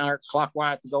it's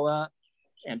counterclockwise to go up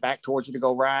and back towards you to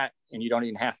go right, and you don't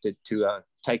even have to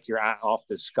take your eye off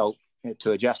the scope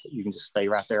to adjust it. You can just stay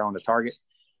right there on the target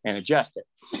and adjust it.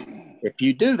 If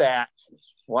you do that,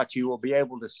 what you will be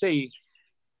able to see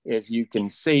is you can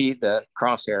see the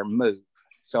crosshair move.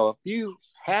 So if you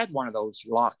had one of those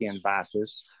lock-in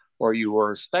vices, or you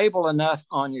were stable enough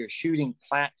on your shooting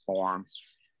platform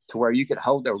to where you could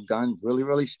hold their gun really,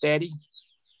 really steady,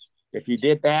 if you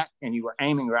did that and you were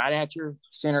aiming right at your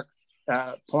center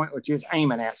point, which is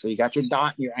aiming at, so you got your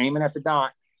dot, you're aiming at the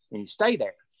dot, and you stay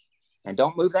there and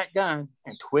don't move that gun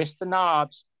and twist the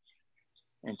knobs,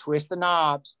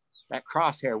 that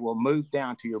crosshair will move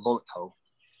down to your bullet hole.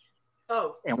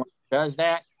 Oh. And when it does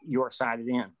that, you're sighted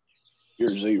in.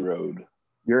 You're zeroed.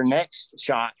 Your next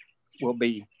shot will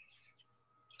be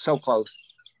so close,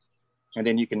 and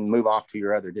then you can move off to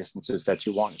your other distances that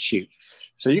you want to shoot.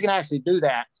 So you can actually do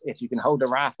that if you can hold the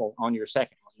rifle on your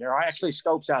second one. There are actually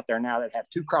scopes out there now that have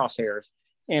 2 crosshairs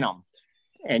in them.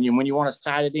 And when you want to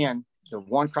sight it in, the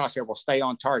one crosshair will stay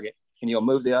on target, and you'll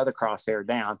move the other crosshair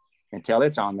down until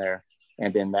it's on there.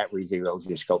 And then that re-zeroes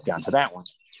your scope down to that one.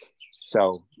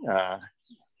 So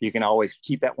you can always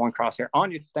keep that one crosshair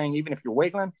on your thing. Even if you're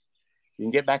wiggling, you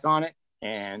can get back on it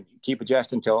and keep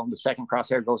adjusting until the second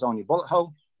crosshair goes on your bullet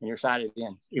hole and you're sighted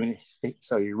in.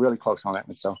 So you're really close on that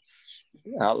one. So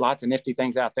lots of nifty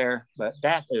things out there, but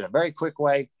that is a very quick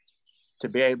way to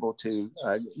be able to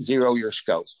zero your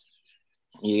scope.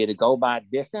 You either go by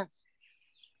distance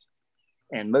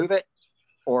and move it,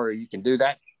 or you can do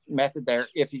that method there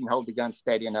if you can hold the gun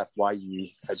steady enough while you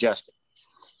adjust it.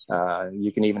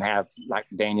 You can even have, like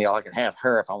Danielle, I could have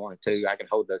her if I wanted to. I could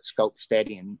hold the scope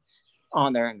steady and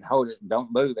on there and hold it and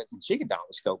don't move it, and she could dial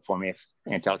the scope for me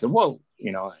and tell us, whoa,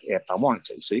 if I wanted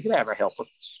to. So you could have her help her.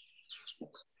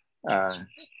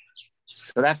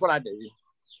 So that's what I do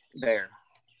there.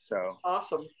 So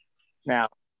awesome. Now,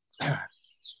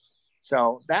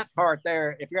 so that part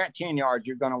there, if you're at 10 yards,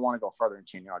 you're going to want to go further than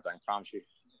 10 yards. I can promise you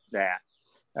that.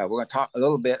 We're going to talk a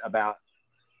little bit about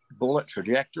bullet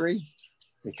trajectory,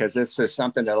 because this is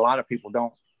something that a lot of people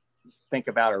don't think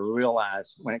about or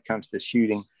realize when it comes to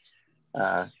shooting.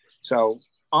 So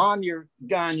on your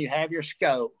gun, you have your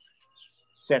scope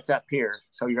sets up here.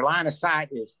 So your line of sight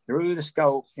is through the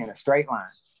scope in a straight line.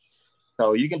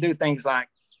 So you can do things like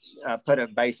put a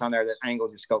base on there that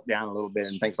angles your scope down a little bit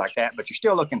and things like that, but you're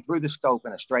still looking through the scope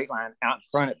in a straight line out in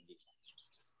front of you.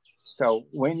 So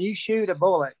when you shoot a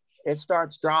bullet, it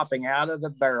starts dropping out of the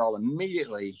barrel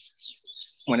immediately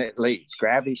when it leaves.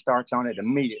 Gravity starts on it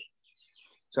immediately.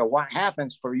 So what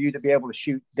happens for you to be able to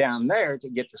shoot down there to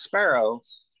get the sparrow,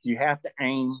 you have to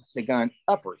aim the gun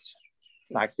upwards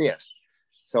like this.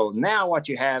 So now what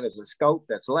you have is a scope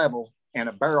that's level and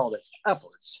a barrel that's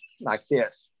upwards like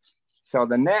this. So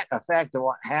the net effect of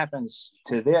what happens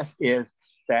to this is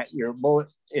that your bullet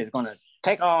is going to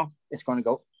take off. It's going to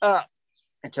go up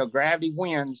until gravity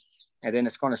wins, and then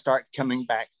it's going to start coming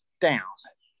back down.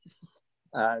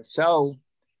 So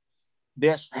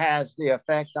this has the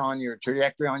effect on your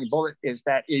trajectory on your bullet is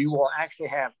that you will actually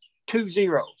have 2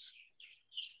 zeros,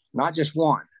 not just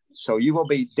one. So you will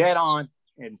be dead on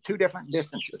in 2 different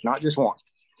distances, not just one.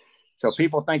 So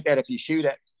people think that if you shoot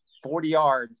at 40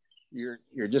 yards,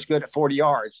 you're just good at 40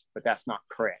 yards, but that's not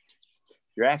correct.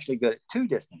 You're actually good at 2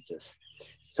 distances.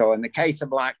 So in the case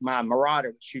of like my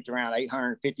Marauder, which shoots around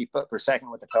 850 foot per second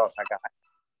with the pellets I got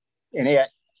in it,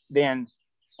 then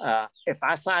if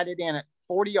I sight it in at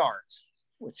 40 yards,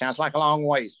 which sounds like a long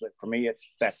ways, but for me,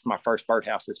 that's my first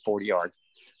birdhouse is 40 yards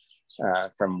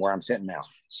from where I'm sitting now.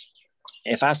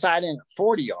 If I sight in at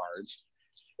 40 yards,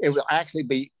 it will actually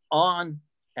be on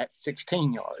at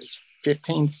 16 yards,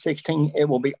 15, 16, it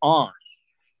will be on.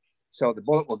 So the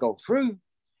bullet will go through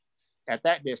at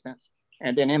that distance.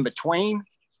 And then in between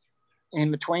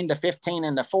the 15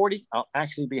 and the 40, I'll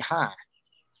actually be high.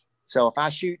 So if I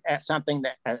shoot at something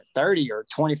that at 30 or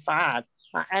 25,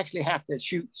 I actually have to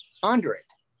shoot under it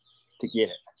to get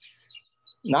it.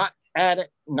 Not at it,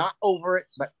 not over it,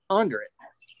 but under it,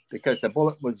 because the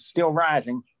bullet was still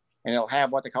rising and it'll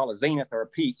have what they call a zenith or a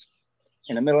peak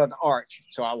in the middle of the arch.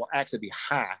 So I will actually be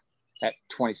high at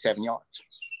 27 yards.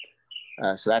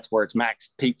 So that's where its max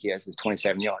peak is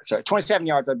 27 yards. So at 27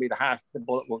 yards, that'll be the highest the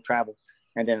bullet will travel.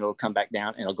 And then it'll come back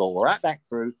down and it'll go right back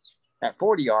through at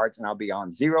 40 yards and I'll be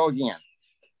on 0 again.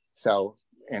 So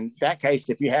in that case,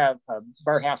 if you have a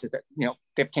birdhouse at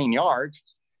 15 yards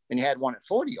and you had one at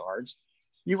 40 yards,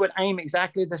 you would aim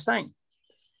exactly the same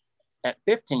at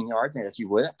 15 yards as you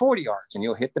would at 40 yards, and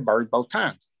you'll hit the bird both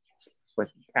times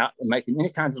without making any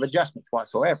kinds of adjustments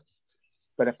whatsoever.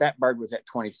 But if that bird was at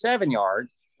 27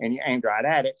 yards and you aimed right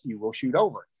at it, you will shoot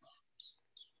over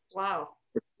it. Wow.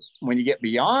 When you get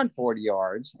beyond 40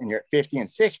 yards and you're at 50 and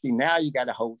 60, now you got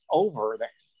to hold over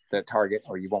the target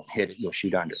or you won't hit it, you'll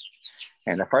shoot under it.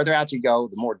 And the further out you go,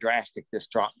 the more drastic this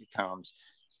drop becomes.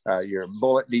 Your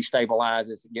bullet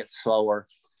destabilizes, it gets slower,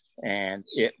 and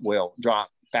it will drop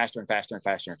faster and faster and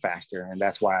faster and faster. And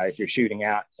that's why if you're shooting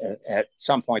out at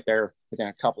some point there, within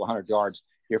a couple of 100 yards,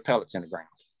 your pellet's in the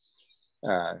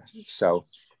ground. So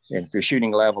if you're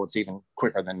shooting level, it's even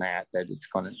quicker than that it's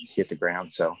going to hit the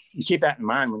ground. So you keep that in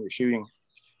mind when you're shooting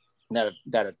that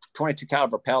a 22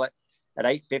 caliber pellet at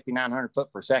 850, 900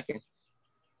 foot per second.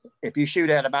 If you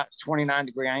shoot at about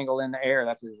 29-degree angle in the air,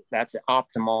 that's an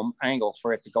optimum angle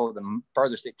for it to go the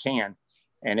furthest it can.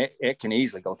 And it can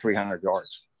easily go 300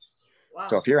 yards. Wow.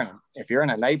 So if you're in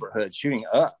a neighborhood shooting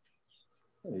up,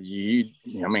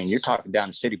 you're talking down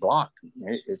a city block.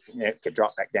 It could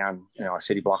drop back down, a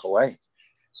city block away.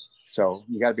 So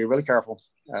you got to be really careful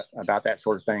about that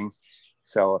sort of thing.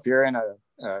 So if you're in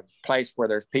a place where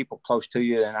there's people close to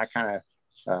you, then I kind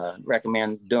of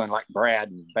recommend doing like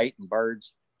Brad and baiting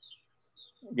birds,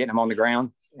 getting them on the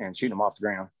ground and shooting them off the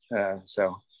ground.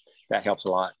 So that helps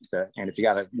a lot. And if you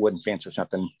got a wooden fence or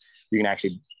something, you can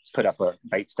actually put up a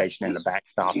bait station in the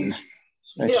backstop and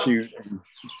shoot and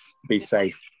be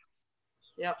safe.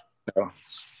 Yep. So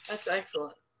that's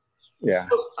excellent. Yeah.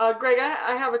 So, Greg,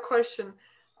 I have a question.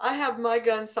 I have my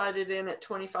gun sighted in at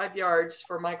 25 yards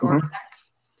for my Garmin X.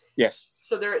 Yes.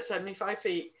 So they're at 75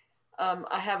 feet.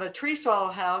 I have a tree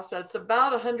swallow house that's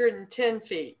about 110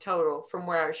 feet total from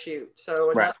where I shoot.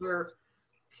 So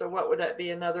so what would that be?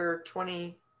 Another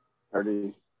 20?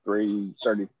 33,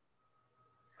 30,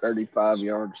 35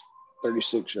 yards,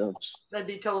 36 yards. That'd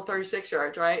be total 36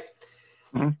 yards, right?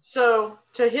 Mm-hmm. So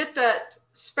to hit that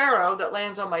sparrow that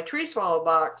lands on my tree swallow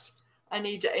box, I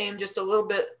need to aim just a little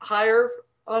bit higher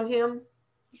on him?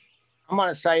 I'm going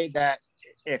to say that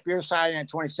if you're sighting at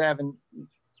 27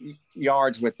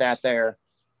 yards with that there,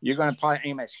 you're going to probably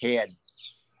aim his head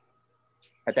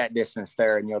at that distance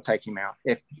there, and you'll take him out.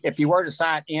 If you were to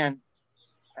sight in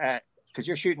at, because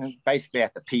you're shooting basically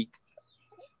at the peak,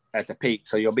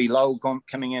 so you'll be low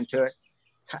coming into it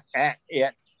at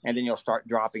it, and then you'll start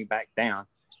dropping back down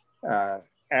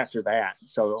after that.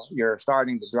 So you're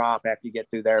starting to drop after you get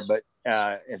through there, but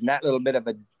in that little bit of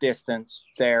a distance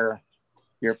there,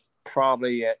 you're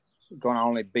probably going to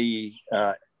only be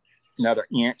another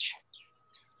inch.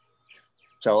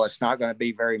 So it's not going to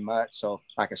be very much. So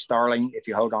like a starling, if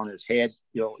you hold on his head,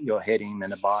 you'll hit him in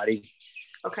the body.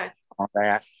 Okay. On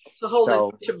that. So hold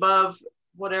an inch above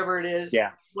whatever it is.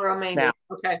 Yeah. Where I'm aiming. Now,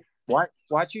 okay.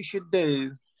 What you should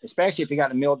do, especially if you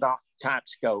got a mil dot type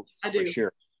scope, I do. for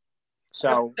sure.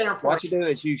 So what you do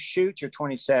is you shoot your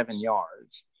 27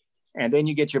 yards, and then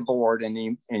you get your board and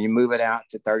you move it out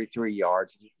to 33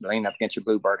 yards, lean up against your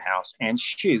bluebird house and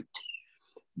shoot.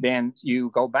 Then you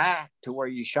go back to where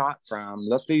you shot from,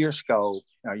 look through your scope.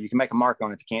 You can make a mark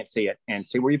on it if you can't see it, and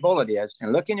see where your bullet is,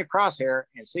 and look in your crosshair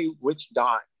and see which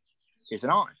dot is it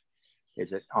on.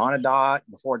 Is it on a dot,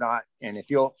 before dot? And if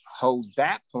you'll hold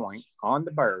that point on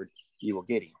the bird, you will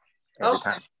get him every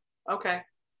time. Okay.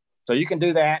 So you can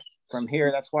do that from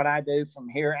here. That's what I do from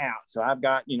here out. So I've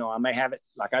got, I may have it,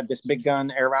 like I have this big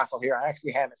gun air rifle here. I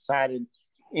actually have it sighted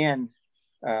in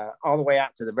all the way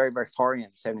out to the very, very far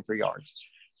end, 73 yards.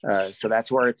 So that's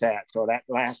where it's at. So that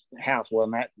last house,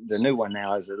 the new one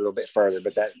now is a little bit further,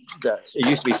 but it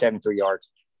used to be 73 yards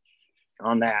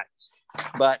on that.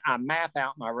 But I map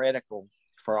out my reticle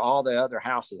for all the other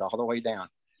houses all the way down.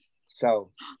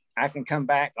 So I can come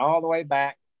back all the way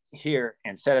back here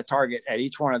and set a target at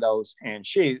each one of those and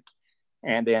shoot,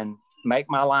 and then make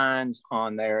my lines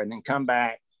on there, and then come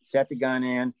back, set the gun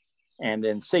in, and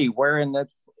then see where in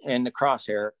the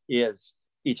crosshair is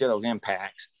each of those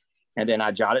impacts. And then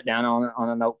I jot it down on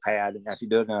a notepad. And if you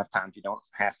do it enough times, you don't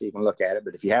have to even look at it.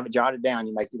 But if you have it jotted down,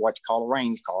 you make what you call a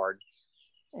range card,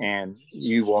 and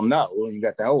you will know. You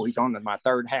got he's on my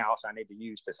third house. I need to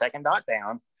use the second dot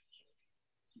down,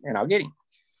 and I'll get him.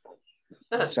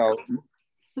 So,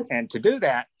 and to do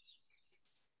that,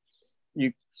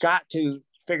 you got to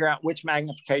figure out which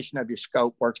magnification of your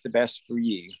scope works the best for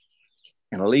you,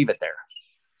 and leave it there.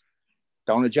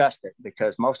 Don't adjust it,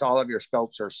 because most all of your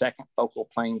scopes are second focal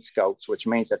plane scopes, which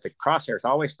means that the crosshairs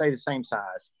always stay the same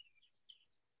size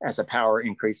as the power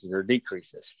increases or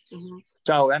decreases. Mm-hmm.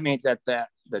 So that means that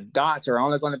the dots are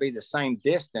only going to be the same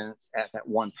distance at that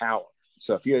one power.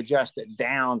 So if you adjust it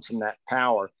down from that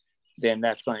power, then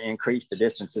that's going to increase the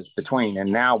distances between.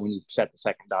 And now when you set the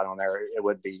second dot on there, it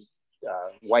would be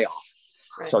way off.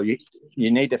 Right. So you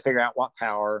need to figure out what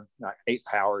power, like 8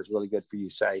 power is really good for you,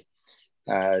 say.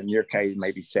 In your case,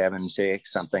 maybe 7,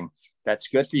 6, something. That's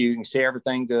good for you. You can see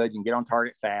everything good. You can get on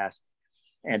target fast,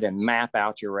 and then map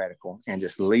out your reticle and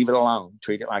just leave it alone.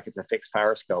 Treat it like it's a fixed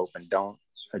power scope, and don't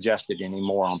adjust it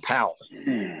anymore on power.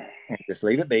 And just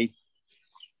leave it be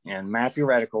and map your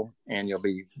reticle, and you'll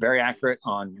be very accurate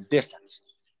on distance.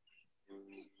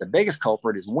 The biggest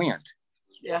culprit is wind.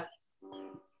 Yeah.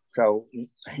 So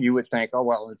you would think, oh,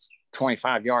 well, it's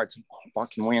 25 yards.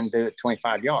 What can wind do at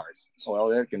 25 yards?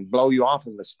 Well, it can blow you off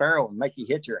of a sparrow and make you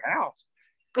hit your house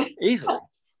easily.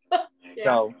 Yeah.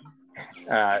 So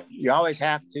you always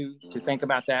have to think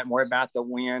about that and worry about the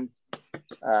wind.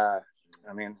 I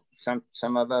mean,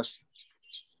 some of us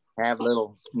have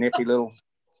little nifty little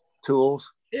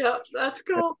tools. Yeah, that's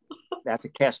cool. That's a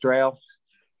kestrel.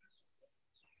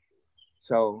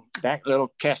 So that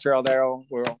little kestrel there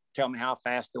will tell me how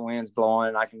fast the wind's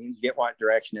blowing. I can get what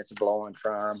direction it's blowing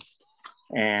from,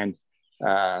 and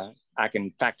I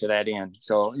can factor that in.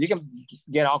 So you can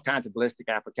get all kinds of ballistic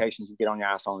applications you get on your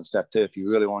iPhone and stuff too, if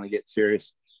you really want to get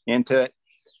serious into it.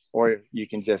 Or you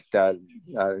can just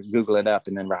Google it up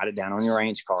and then write it down on your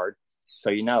range card. So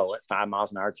you know at 5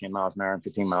 miles an hour, 10 miles an hour, and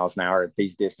 15 miles an hour at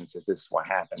these distances, this is what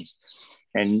happens.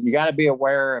 And you got to be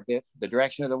aware of the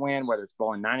direction of the wind, whether it's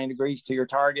blowing 90 degrees to your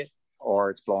target or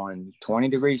it's blowing 20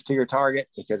 degrees to your target,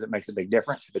 because it makes a big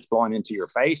difference. If it's blowing into your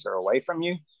face or away from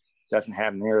you, it doesn't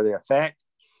have near the effect.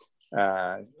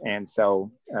 And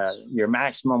so your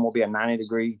maximum will be a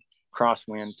 90-degree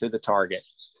crosswind to the target.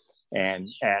 And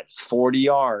at 40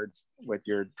 yards with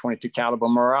your 22 caliber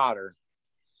Marauder,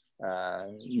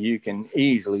 you can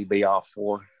easily be off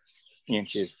 4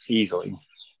 inches easily.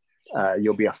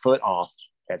 You'll be a foot off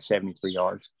at 73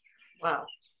 yards. Wow.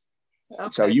 Okay.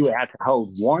 So you have to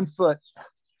hold 1 foot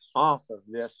off of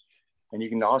this. And you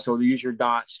can also use your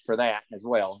dots for that as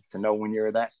well, to know when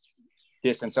you're that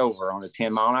distance over. On the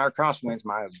 10-mile-an-hour crosswinds,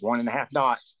 my 1.5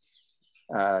 dots.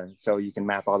 So you can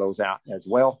map all those out as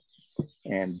well,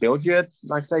 and build you,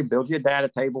 like I say, build you a data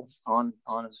table on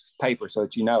paper so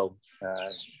that you know,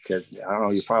 because I don't know,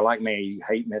 you're probably like me, you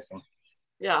hate missing.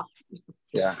 Yeah.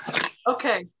 Yeah.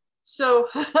 Okay. So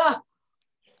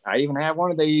I even have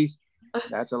one of these.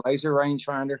 That's a laser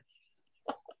rangefinder.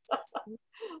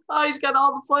 Oh, he's got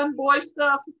all the fun boy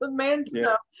stuff, the man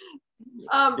stuff.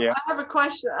 I have a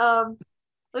question.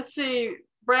 Let's see,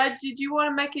 Brad, did you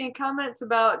want to make any comments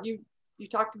about you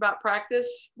talked about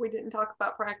practice? We didn't talk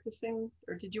about practicing,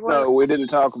 or did you want No, we didn't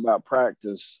talk about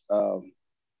practice.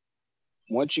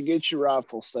 Once you get your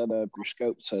rifle set up, your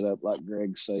scope set up, like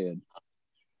Greg said,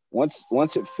 once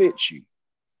it fits you,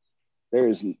 there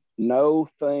is no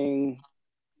thing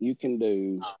you can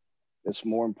do that's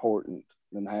more important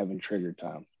than having trigger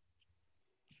time.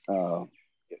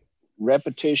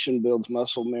 Repetition builds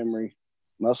muscle memory.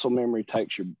 Muscle memory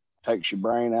takes your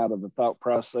brain out of the thought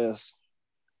process.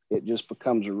 It just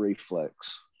becomes a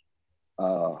reflex.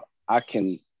 I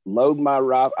can load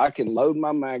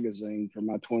my magazine for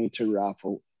my 22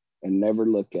 rifle and never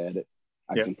look at it.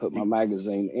 I can put my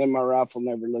magazine in my rifle,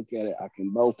 never look at it. I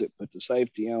can bolt it, put the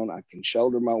safety on. I can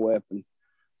shoulder my weapon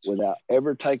without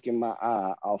ever taking my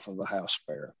eye off of a house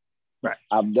sparrow. Right.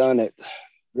 I've done it.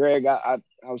 Greg, I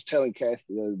was telling Kathy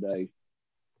the other day,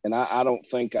 and I don't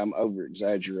think I'm over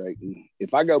exaggerating.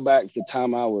 If I go back to the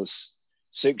time I was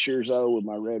 6 years old with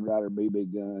my Red Ryder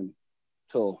BB gun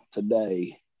till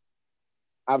today,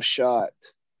 I've shot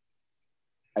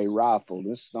a rifle.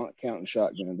 This is not counting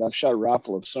shotguns. I've shot a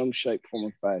rifle of some shape, form,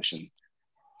 or fashion.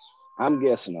 I'm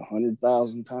guessing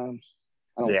 100,000 times.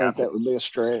 I don't think that would be a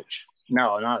stretch.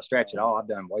 No, not a stretch at all. I've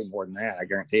done way more than that. I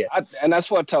guarantee it. And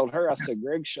that's what I told her. I said,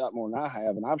 Greg shot more than I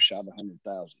have, and I've shot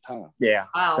 100,000 times. Yeah.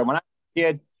 Wow. So when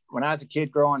I was a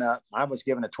kid growing up, I was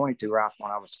given a 22 rifle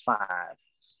when I was 5.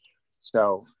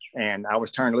 So, and I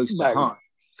was turned loose to hunt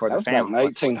for the family.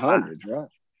 1800s, right?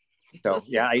 So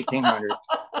yeah, 1800.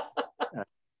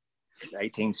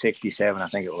 1867, I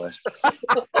think it was.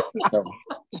 So,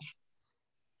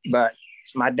 but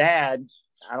my dad,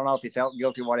 I don't know if he felt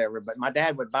guilty or whatever, but my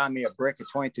dad would buy me a brick of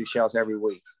 22 shells every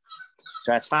week.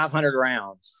 So that's 500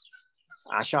 rounds.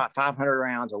 I shot 500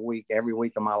 rounds a week, every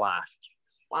week of my life.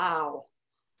 Wow.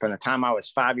 From the time I was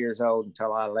 5 years old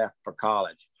until I left for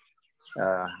college.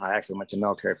 I actually went to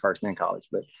military first and then college,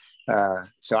 but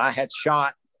so I had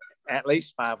shot at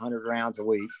least 500 rounds a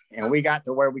week, and we got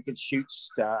to where we could shoot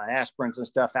aspirins and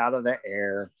stuff out of the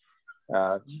air,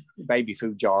 baby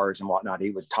food jars and whatnot. He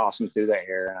would toss them through the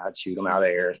air, and I'd shoot them out of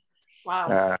the air.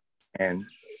 Wow.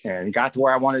 And got to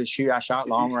where I wanted to shoot. I shot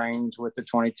long range with the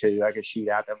 22. I could shoot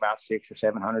out to about 600 or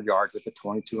 700 yards with the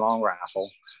 22 long rifle.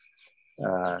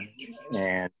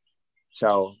 And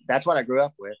so that's what I grew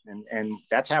up with. And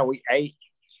that's how we ate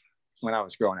when I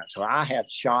was growing up. So I have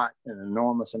shot an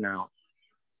enormous amount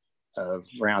of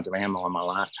rounds of ammo in my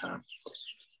lifetime.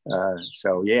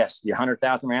 So yes, the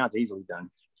 100,000 rounds easily done.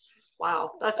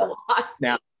 Wow, that's a lot.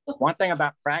 Now, one thing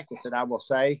about practice that I will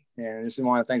say, and this is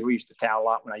one of the things we used to tell a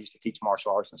lot when I used to teach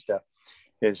martial arts and stuff,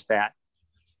 is that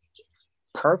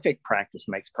perfect practice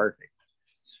makes perfect.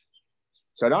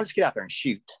 So don't just get out there and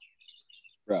shoot.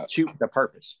 Right. Shoot with the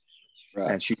purpose.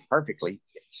 Right. And shoot perfectly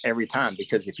every time,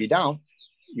 because if you don't,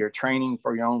 you're training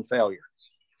for your own failure.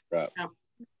 Right. Yeah.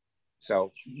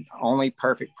 So only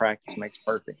perfect practice makes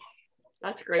perfect.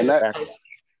 That's great. And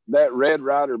that Red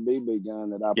Ryder BB gun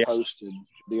that I posted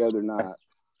the other night,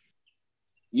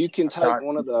 you can take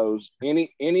one of those.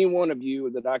 Any one of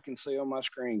you that I can see on my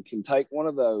screen can take one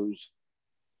of those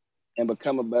and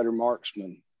become a better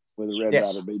marksman with a Red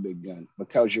Ryder BB gun,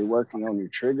 because you're working on your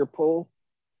trigger pull.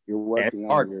 You're working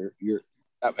on your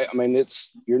I mean,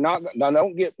 you're not, now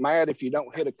don't get mad if you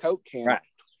don't hit a coat can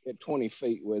at 20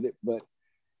 feet with it, but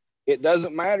it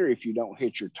doesn't matter if you don't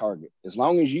hit your target. As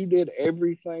long as you did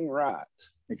everything right.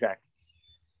 Exactly.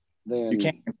 Then you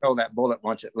can't control that bullet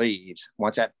once it leaves.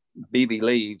 Once that BB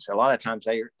leaves, a lot of times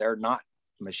they're not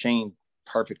machined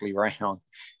perfectly round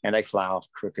and they fly off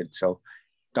crooked. So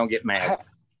don't get mad.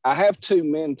 I have 2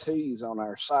 mentees on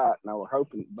our site, and I was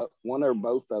hoping one or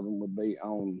both of them would be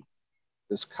on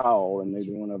this call, and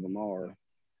neither one of them are.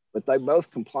 But they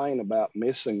both complain about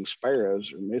missing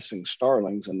sparrows or missing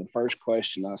starlings. And the first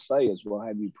question I say is, well,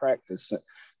 have you practiced?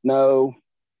 No.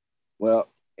 Well,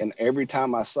 and every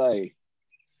time I say,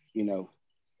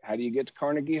 how do you get to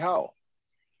Carnegie Hall?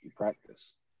 You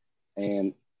practice.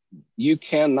 And you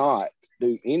cannot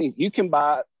do you can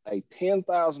buy a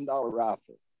 $10,000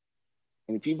 rifle.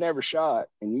 And if you've never shot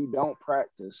and you don't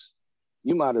practice,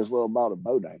 you might as well have bought a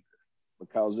boat anchor,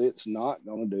 because it's not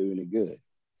going to do any good.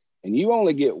 And you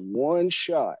only get one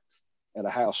shot at a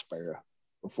house sparrow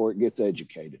before it gets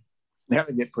educated. They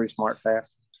get pretty smart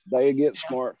fast. They get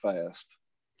smart fast.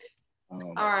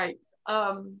 All right.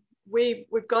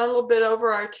 We've gone a little bit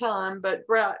over our time, but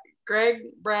Greg,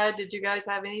 Brad, did you guys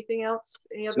have anything else?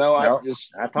 Any other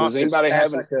questions? Does anybody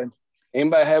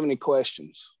have any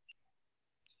questions?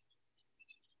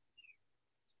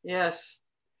 Yes,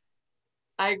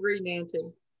 I agree,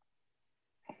 Nancy.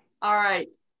 All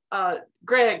right,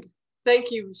 Greg,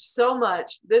 thank you so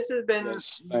much. This has been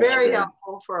very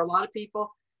helpful for a lot of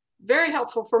people. Very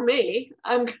helpful for me.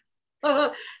 I've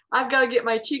got to get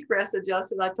my cheek rest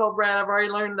adjusted. I told Brad I've already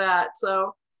learned that.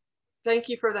 So thank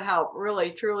you for the help. Really,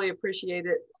 truly appreciate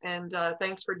it. And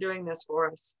thanks for doing this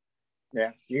for us. Yeah,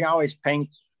 you can always ping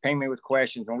me with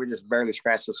questions, and we just barely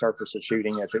scratch the surface of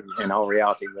shooting in all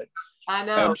reality. But I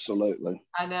know. Absolutely.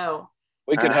 I know.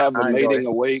 We could have a meeting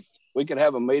a week. We could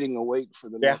have a meeting a week for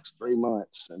the next 3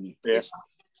 months and get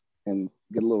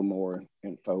a little more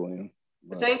info in.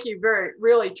 But thank you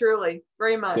really, truly,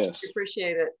 very much. Yes. We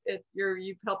appreciate it.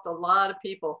 You've helped a lot of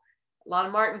people, a lot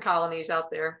of Martin colonies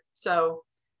out there. So,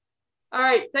 all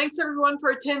right. Thanks everyone for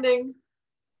attending.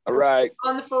 All right.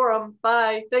 On the forum.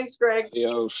 Bye. Thanks, Greg.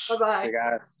 Adios. Bye-bye. Hey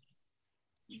guys.